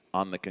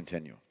on the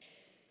continuum.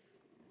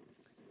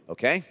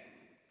 Okay?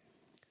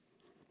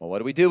 Well, what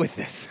do we do with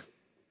this?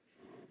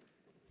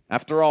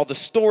 After all, the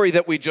story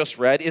that we just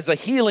read is a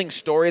healing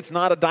story. It's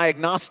not a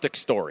diagnostic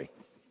story.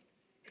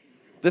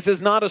 This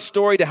is not a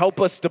story to help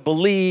us to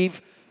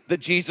believe that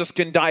Jesus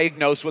can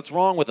diagnose what's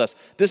wrong with us.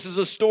 This is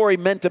a story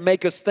meant to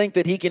make us think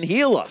that he can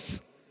heal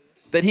us,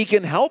 that he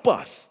can help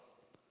us.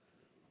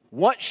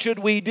 What should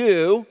we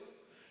do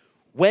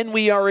when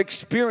we are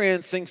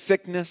experiencing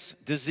sickness,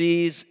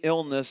 disease,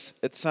 illness,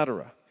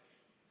 etc.?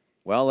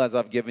 Well, as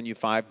I've given you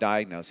 5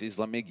 diagnoses,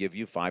 let me give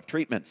you 5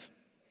 treatments.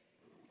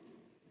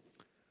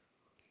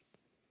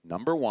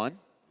 Number 1,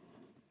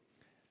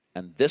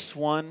 and this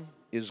one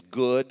is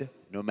good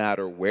no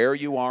matter where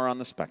you are on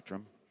the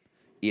spectrum.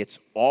 It's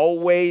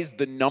always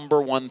the number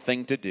 1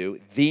 thing to do,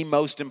 the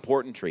most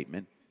important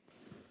treatment,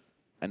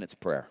 and it's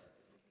prayer.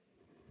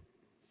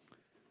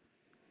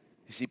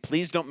 You see,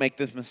 please don't make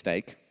this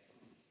mistake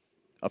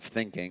of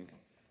thinking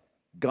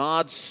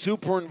God's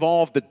super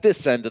involved at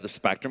this end of the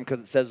spectrum because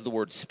it says the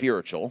word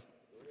spiritual,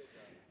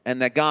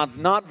 and that God's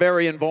not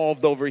very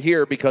involved over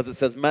here because it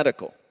says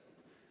medical.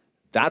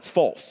 That's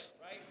false.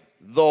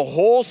 The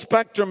whole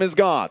spectrum is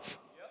God's.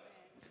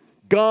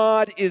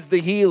 God is the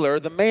healer,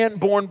 the man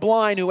born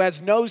blind who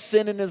has no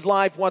sin in his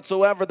life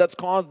whatsoever that's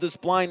caused this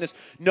blindness,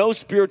 no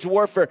spiritual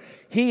warfare.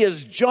 He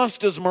is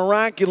just as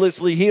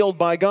miraculously healed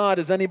by God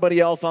as anybody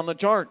else on the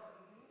chart.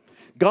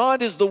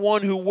 God is the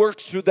one who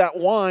works through that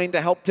wine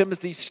to help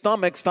Timothy's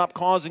stomach stop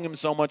causing him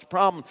so much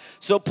problem.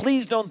 So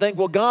please don't think,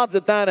 well, God's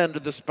at that end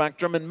of the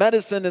spectrum and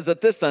medicine is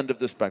at this end of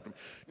the spectrum.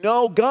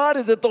 No, God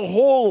is at the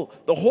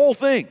whole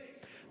thing.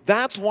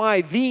 That's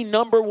why the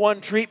number 1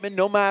 treatment,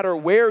 no matter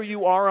where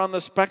you are on the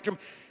spectrum,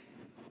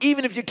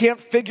 even if you can't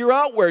figure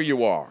out where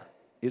you are,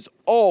 is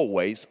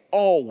always,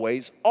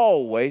 always,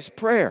 always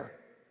prayer.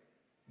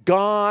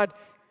 God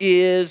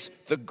is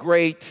the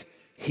great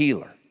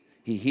healer.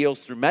 He heals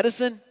through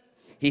medicine.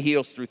 He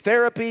heals through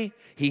therapy.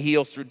 He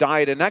heals through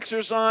diet and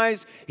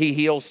exercise. He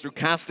heals through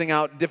casting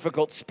out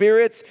difficult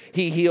spirits.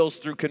 He heals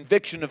through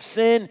conviction of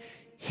sin.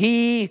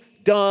 He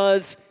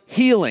does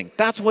healing.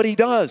 That's what he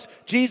does.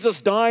 Jesus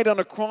died on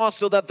a cross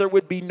so that there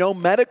would be no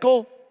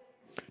medical,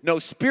 no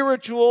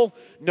spiritual,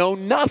 no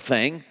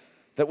nothing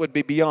that would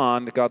be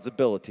beyond God's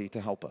ability to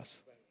help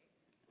us.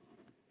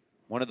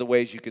 One of the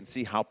ways you can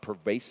see how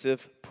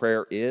pervasive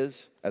prayer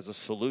is as a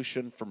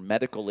solution for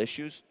physical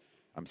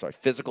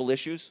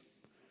issues,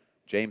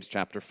 James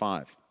chapter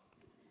 5.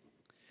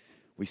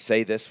 We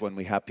say this when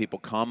we have people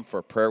come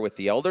for prayer with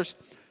the elders,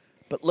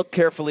 but look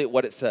carefully at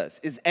what it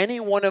says. Is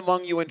anyone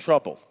among you in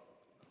trouble?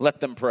 Let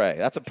them pray.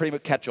 That's a pretty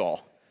much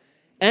catch-all.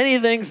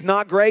 Anything's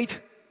not great?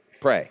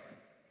 Pray.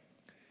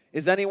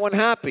 Is anyone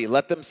happy?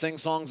 Let them sing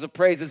songs of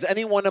praise. Is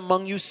anyone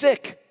among you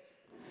sick?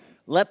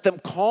 Let them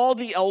call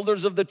the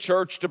elders of the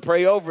church to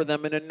pray over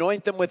them and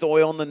anoint them with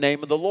oil in the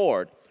name of the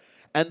Lord.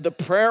 And the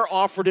prayer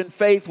offered in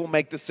faith will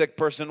make the sick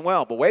person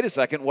well. But wait a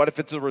second, what if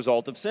it's a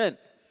result of sin?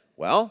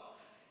 Well,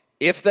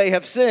 if they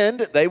have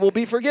sinned, they will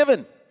be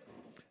forgiven.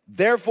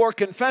 Therefore,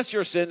 confess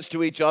your sins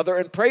to each other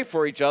and pray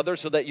for each other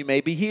so that you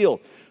may be healed.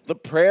 The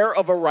prayer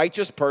of a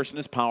righteous person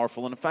is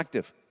powerful and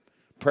effective.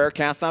 Prayer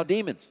casts out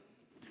demons.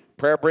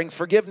 Prayer brings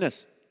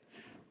forgiveness.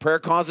 Prayer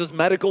causes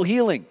medical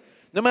healing.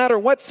 No matter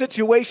what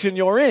situation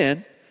you're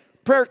in,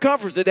 prayer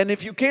covers it. And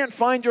if you can't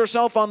find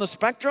yourself on the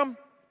spectrum,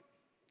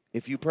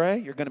 if you pray,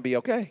 you're going to be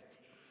okay.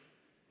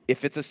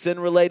 If it's a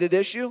sin-related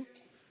issue,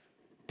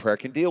 prayer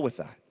can deal with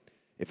that.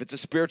 If it's a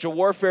spiritual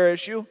warfare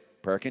issue,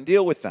 prayer can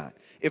deal with that.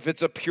 If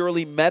it's a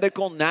purely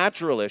medical,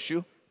 natural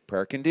issue,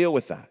 prayer can deal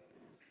with that.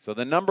 So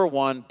the number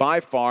 1, by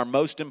far,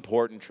 most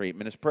important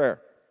treatment is prayer.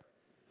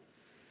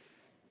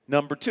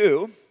 Number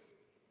 2,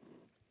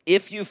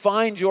 if you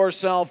find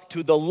yourself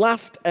to the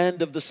left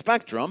end of the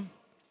spectrum,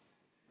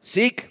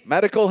 seek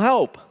medical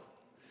help.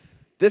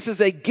 This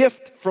is a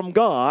gift from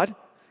God.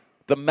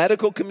 the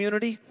medical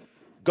community,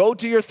 go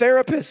to your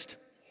therapist.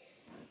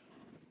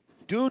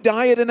 Do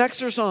diet and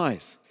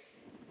exercise.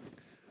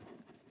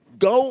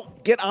 Go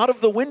get out of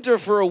the winter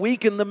for a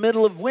week in the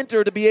middle of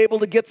winter to be able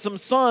to get some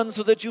sun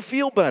so that you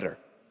feel better.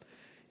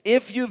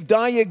 If you've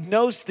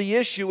diagnosed the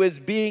issue as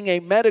being a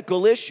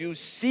medical issue,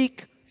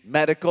 seek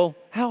medical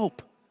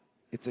help.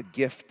 It's a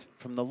gift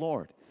from the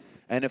Lord.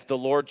 And if the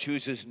Lord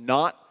chooses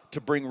not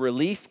to bring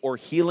relief or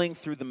healing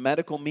through the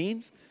medical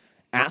means,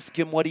 ask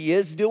Him what He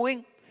is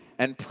doing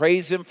and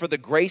praise Him for the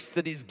grace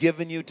that He's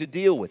given you to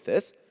deal with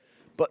this.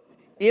 But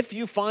if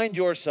you find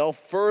yourself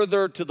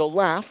further to the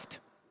left,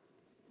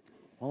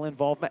 well,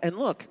 involvement. And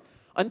look,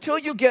 until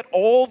you get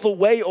all the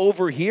way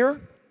over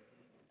here,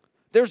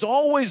 there's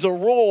always a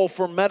role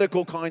for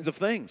medical kinds of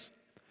things.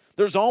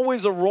 There's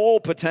always a role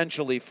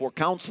potentially for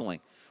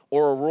counseling,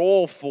 or a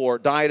role for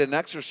diet and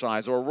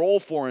exercise, or a role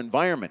for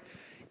environment.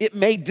 It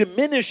may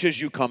diminish as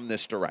you come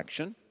this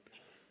direction,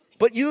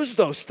 but use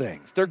those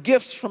things. They're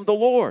gifts from the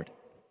Lord.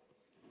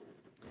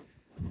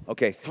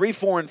 Okay, 3,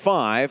 4, and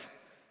 5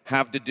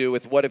 have to do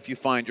with what if you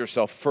find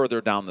yourself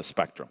further down the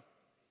spectrum.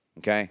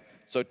 Okay?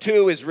 So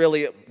 2 is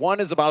really, 1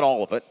 is about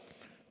all of it.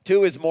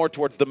 2 is more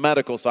towards the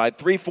medical side.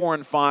 3, 4,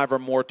 and 5 are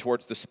more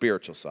towards the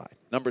spiritual side.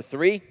 Number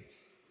 3,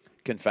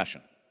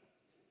 confession.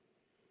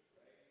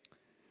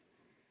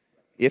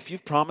 If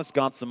you've promised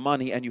God some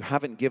money and you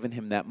haven't given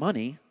Him that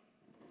money,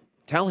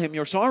 tell Him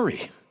you're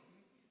sorry.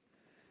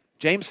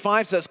 James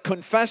 5 says,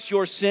 confess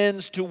your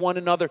sins to one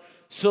another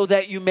so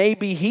that you may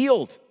be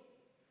healed.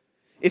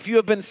 If you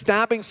have been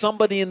stabbing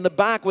somebody in the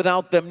back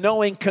without them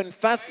knowing,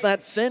 confess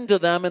that sin to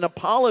them and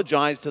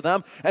apologize to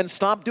them and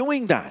stop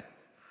doing that.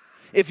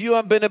 If you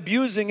have been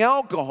abusing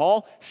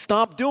alcohol,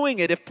 stop doing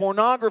it. If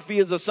pornography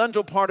is a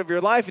central part of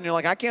your life and you're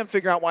like, I can't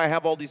figure out why I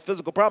have all these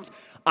physical problems,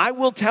 I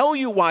will tell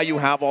you why you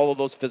have all of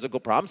those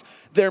physical problems.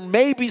 There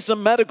may be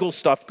some medical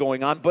stuff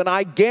going on, but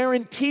I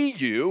guarantee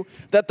you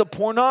that the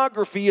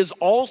pornography is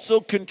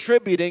also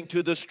contributing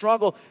to the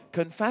struggle.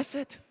 Confess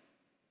it.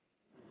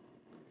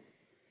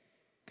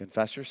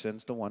 Confess your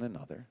sins to one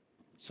another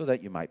so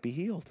that you might be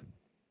healed.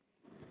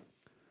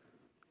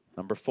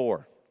 Number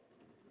 4.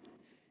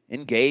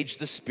 Engage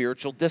the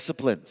spiritual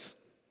disciplines.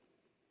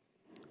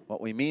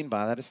 What we mean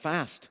by that is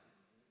fast.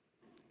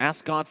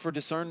 Ask God for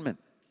discernment.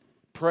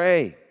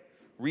 Pray.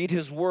 Read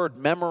His Word.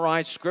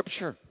 Memorize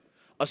Scripture,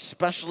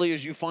 especially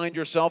as you find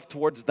yourself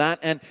towards that.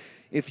 And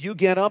if you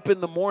get up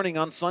in the morning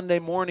on Sunday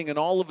morning and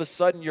all of a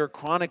sudden your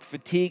chronic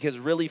fatigue has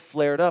really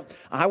flared up,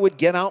 I would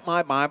get out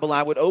my Bible,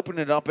 I would open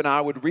it up, and I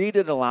would read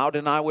it aloud,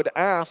 and I would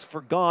ask for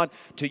God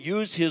to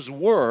use His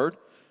Word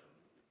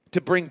to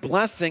bring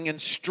blessing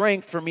and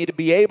strength for me to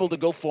be able to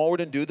go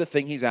forward and do the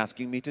thing He's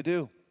asking me to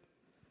do.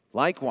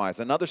 Likewise,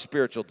 another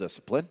spiritual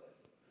discipline,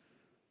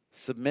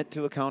 submit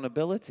to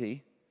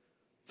accountability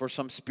for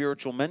some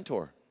spiritual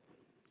mentor.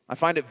 I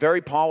find it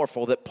very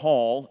powerful that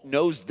Paul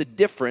knows the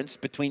difference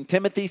between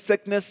Timothy's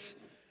sickness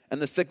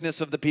and the sickness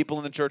of the people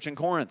in the church in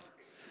Corinth.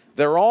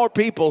 There are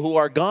people who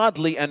are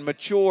godly and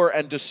mature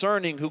and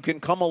discerning who can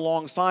come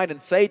alongside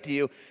and say to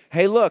you,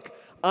 hey, look,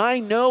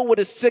 I know what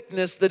a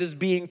sickness that is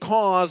being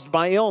caused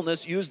by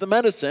illness. Use the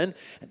medicine.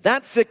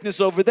 That sickness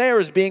over there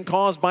is being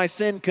caused by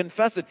sin.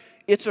 Confess it.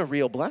 It's a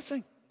real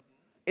blessing.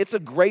 It's a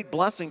great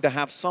blessing to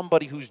have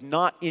somebody who's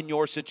not in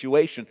your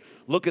situation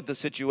look at the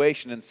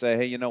situation and say,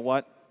 hey, you know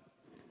what?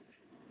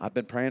 I've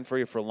been praying for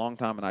you for a long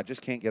time and I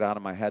just can't get out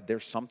of my head.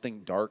 There's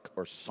something dark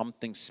or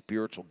something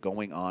spiritual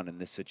going on in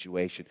this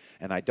situation,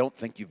 and I don't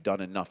think you've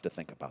done enough to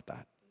think about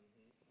that.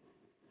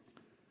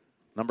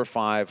 Number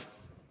 5,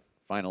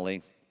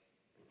 finally,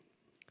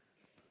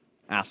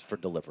 ask for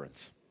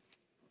deliverance.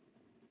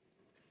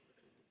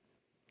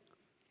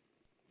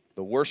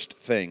 The worst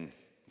thing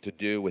to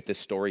do with this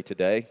story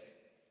today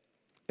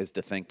is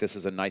to think this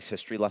is a nice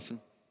history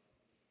lesson.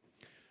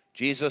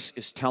 Jesus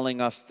is telling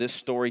us this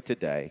story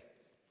today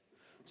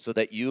so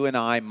that you and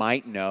I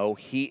might know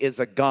He is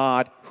a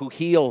God who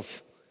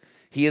heals.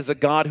 He is a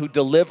God who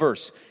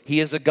delivers.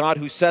 He is a God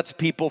who sets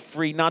people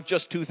free, not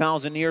just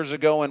 2,000 years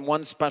ago in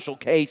one special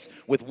case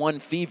with one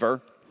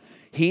fever.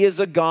 He is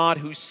a God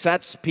who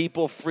sets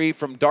people free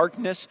from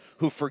darkness,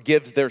 who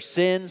forgives their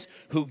sins,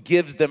 who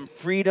gives them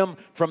freedom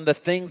from the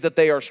things that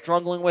they are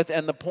struggling with.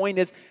 And the point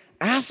is,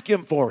 ask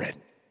Him for it.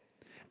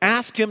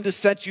 Ask Him to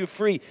set you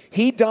free.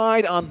 He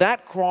died on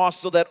that cross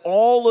so that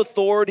all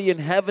authority in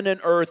heaven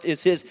and earth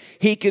is His.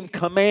 He can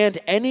command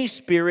any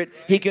spirit.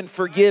 He can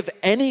forgive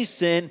any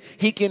sin.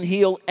 He can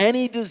heal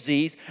any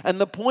disease. And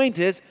the point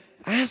is,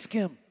 ask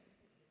Him.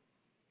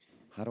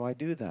 How do I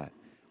do that?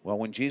 Well,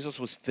 when Jesus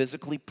was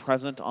physically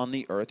present on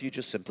the earth, you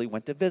just simply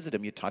went to visit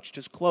Him. You touched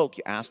His cloak.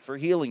 You asked for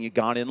healing. You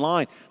got in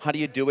line. How do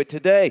you do it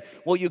today?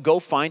 Well, you go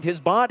find His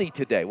body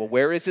today. Well,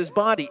 where is His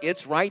body?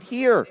 It's right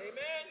here.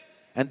 Amen.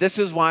 And this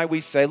is why we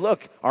say,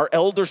 look, our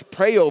elders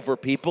pray over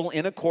people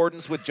in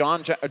accordance with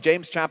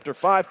James chapter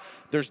 5.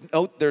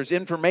 There's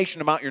information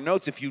about your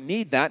notes if you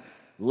need that.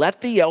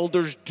 Let the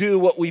elders do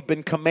what we've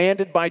been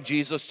commanded by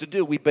Jesus to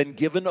do. We've been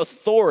given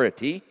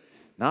authority,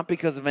 not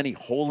because of any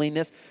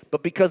holiness,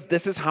 but because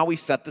this is how we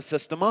set the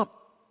system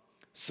up.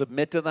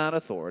 Submit to that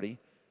authority.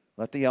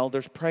 Let the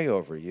elders pray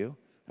over you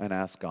and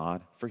ask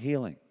God for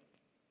healing.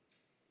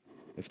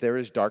 If there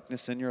is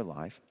darkness in your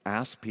life,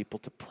 ask people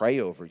to pray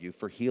over you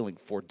for healing,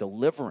 for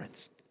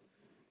deliverance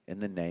in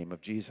the name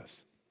of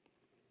Jesus.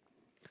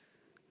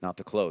 Now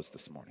to close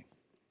this morning,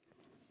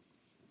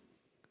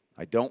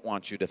 I don't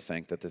want you to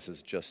think that this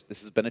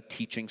has been a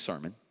teaching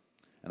sermon,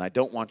 and I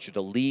don't want you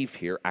to leave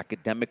here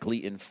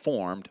academically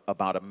informed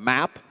about a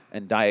map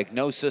and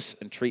diagnosis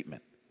and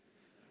treatment.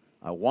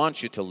 I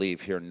want you to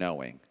leave here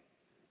knowing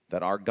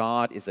that our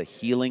God is a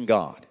healing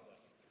God.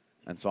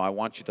 And so I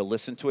want you to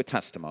listen to a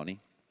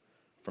testimony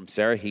from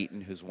Sarah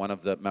Heaton, who's one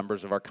of the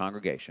members of our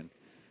congregation,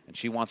 and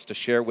she wants to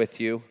share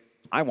with you,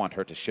 I want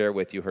her to share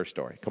with you her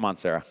story. Come on,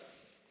 Sarah.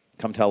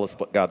 Come tell us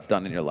what God's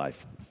done in your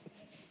life.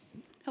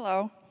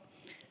 Hello.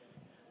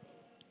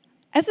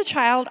 As a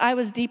child, I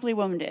was deeply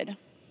wounded.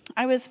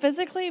 I was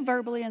physically,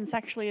 verbally, and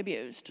sexually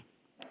abused.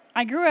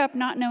 I grew up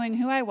not knowing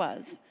who I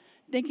was,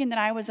 thinking that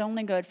I was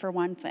only good for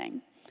one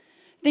thing,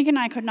 thinking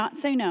I could not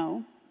say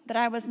no, that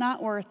I was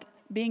not worth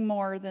being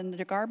more than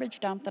the garbage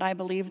dump that I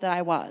believed that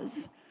I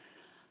was.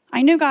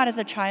 I knew God as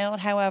a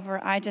child,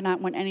 however, I did not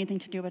want anything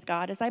to do with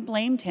God, as I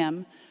blamed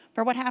him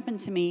for what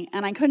happened to me,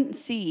 and I couldn't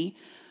see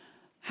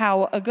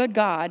how a good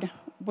God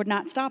would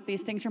not stop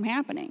these things from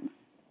happening.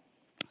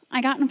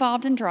 I got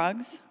involved in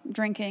drugs,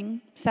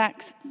 drinking,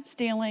 sex,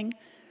 stealing,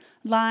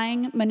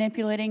 lying,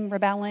 manipulating,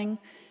 rebelling,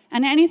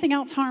 and anything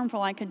else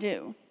harmful I could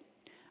do.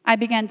 I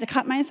began to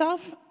cut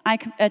myself. I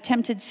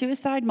attempted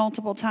suicide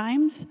multiple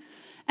times,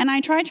 and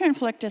I tried to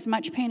inflict as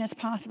much pain as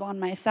possible on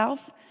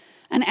myself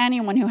and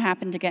anyone who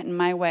happened to get in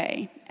my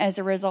way as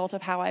a result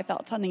of how I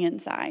felt on the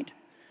inside.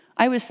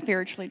 I was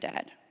spiritually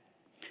dead.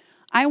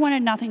 I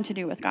wanted nothing to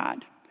do with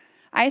God.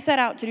 I set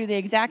out to do the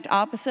exact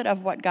opposite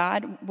of what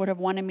God would have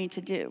wanted me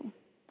to do.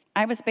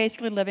 I was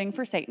basically living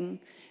for Satan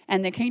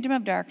and the kingdom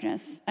of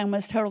darkness and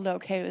was totally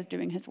okay with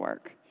doing his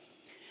work.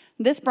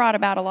 This brought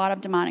about a lot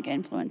of demonic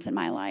influence in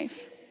my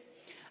life.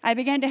 I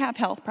began to have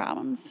health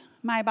problems.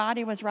 My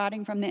body was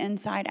rotting from the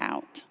inside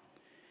out.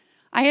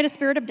 I had a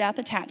spirit of death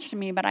attached to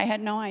me, but I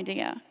had no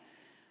idea.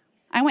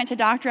 I went to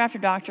doctor after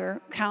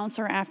doctor,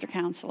 counselor after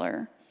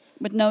counselor,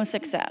 with no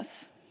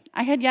success.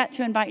 I had yet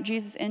to invite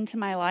Jesus into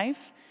my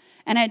life,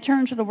 and I had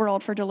turned to the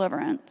world for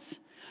deliverance.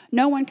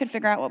 No one could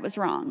figure out what was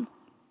wrong.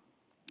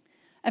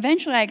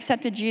 Eventually, I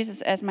accepted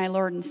Jesus as my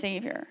Lord and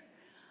Savior.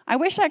 I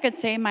wish I could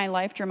say my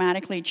life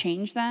dramatically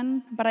changed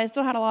then, but I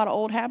still had a lot of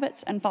old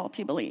habits and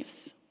faulty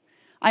beliefs.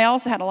 I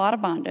also had a lot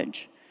of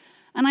bondage,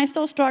 and I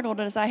still struggled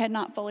as I had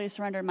not fully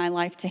surrendered my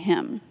life to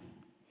him.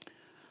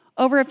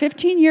 Over a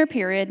 15-year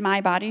period,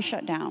 my body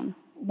shut down,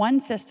 one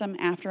system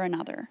after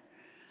another.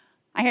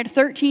 I had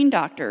 13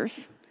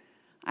 doctors.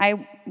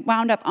 I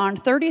wound up on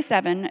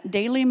 37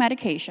 daily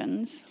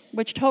medications,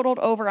 which totaled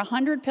over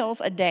 100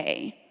 pills a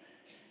day,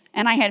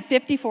 and I had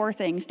 54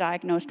 things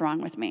diagnosed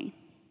wrong with me.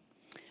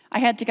 I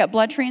had to get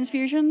blood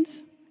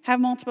transfusions, have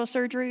multiple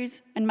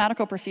surgeries and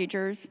medical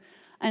procedures,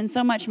 and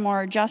so much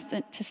more just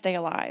to stay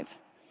alive.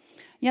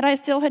 Yet I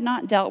still had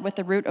not dealt with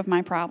the root of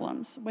my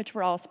problems, which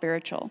were all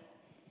spiritual.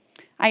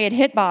 I had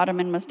hit bottom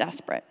and was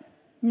desperate.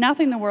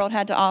 Nothing the world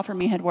had to offer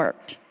me had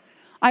worked.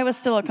 I was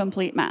still a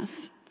complete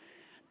mess.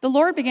 The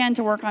Lord began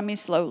to work on me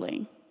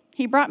slowly.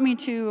 He brought me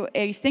to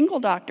a single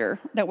doctor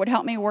that would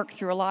help me work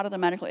through a lot of the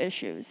medical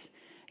issues.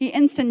 He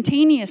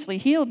instantaneously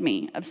healed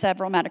me of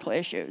several medical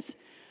issues.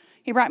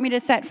 He brought me to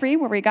Set Free,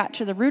 where we got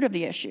to the root of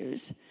the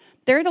issues.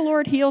 There the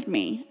Lord healed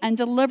me and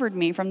delivered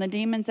me from the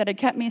demons that had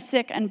kept me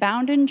sick and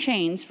bound in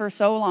chains for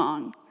so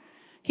long.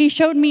 He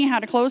showed me how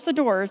to close the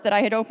doors that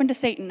I had opened to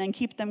Satan and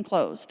keep them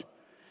closed.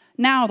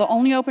 Now the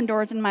only open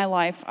doors in my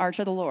life are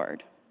to the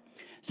Lord.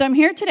 So I'm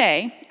here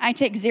today. I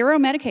take 0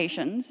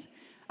 medications.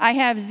 I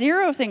have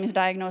 0 things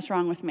diagnosed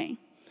wrong with me.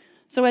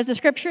 So as the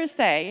scriptures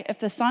say, if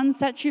the Son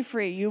sets you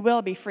free, you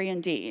will be free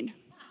indeed.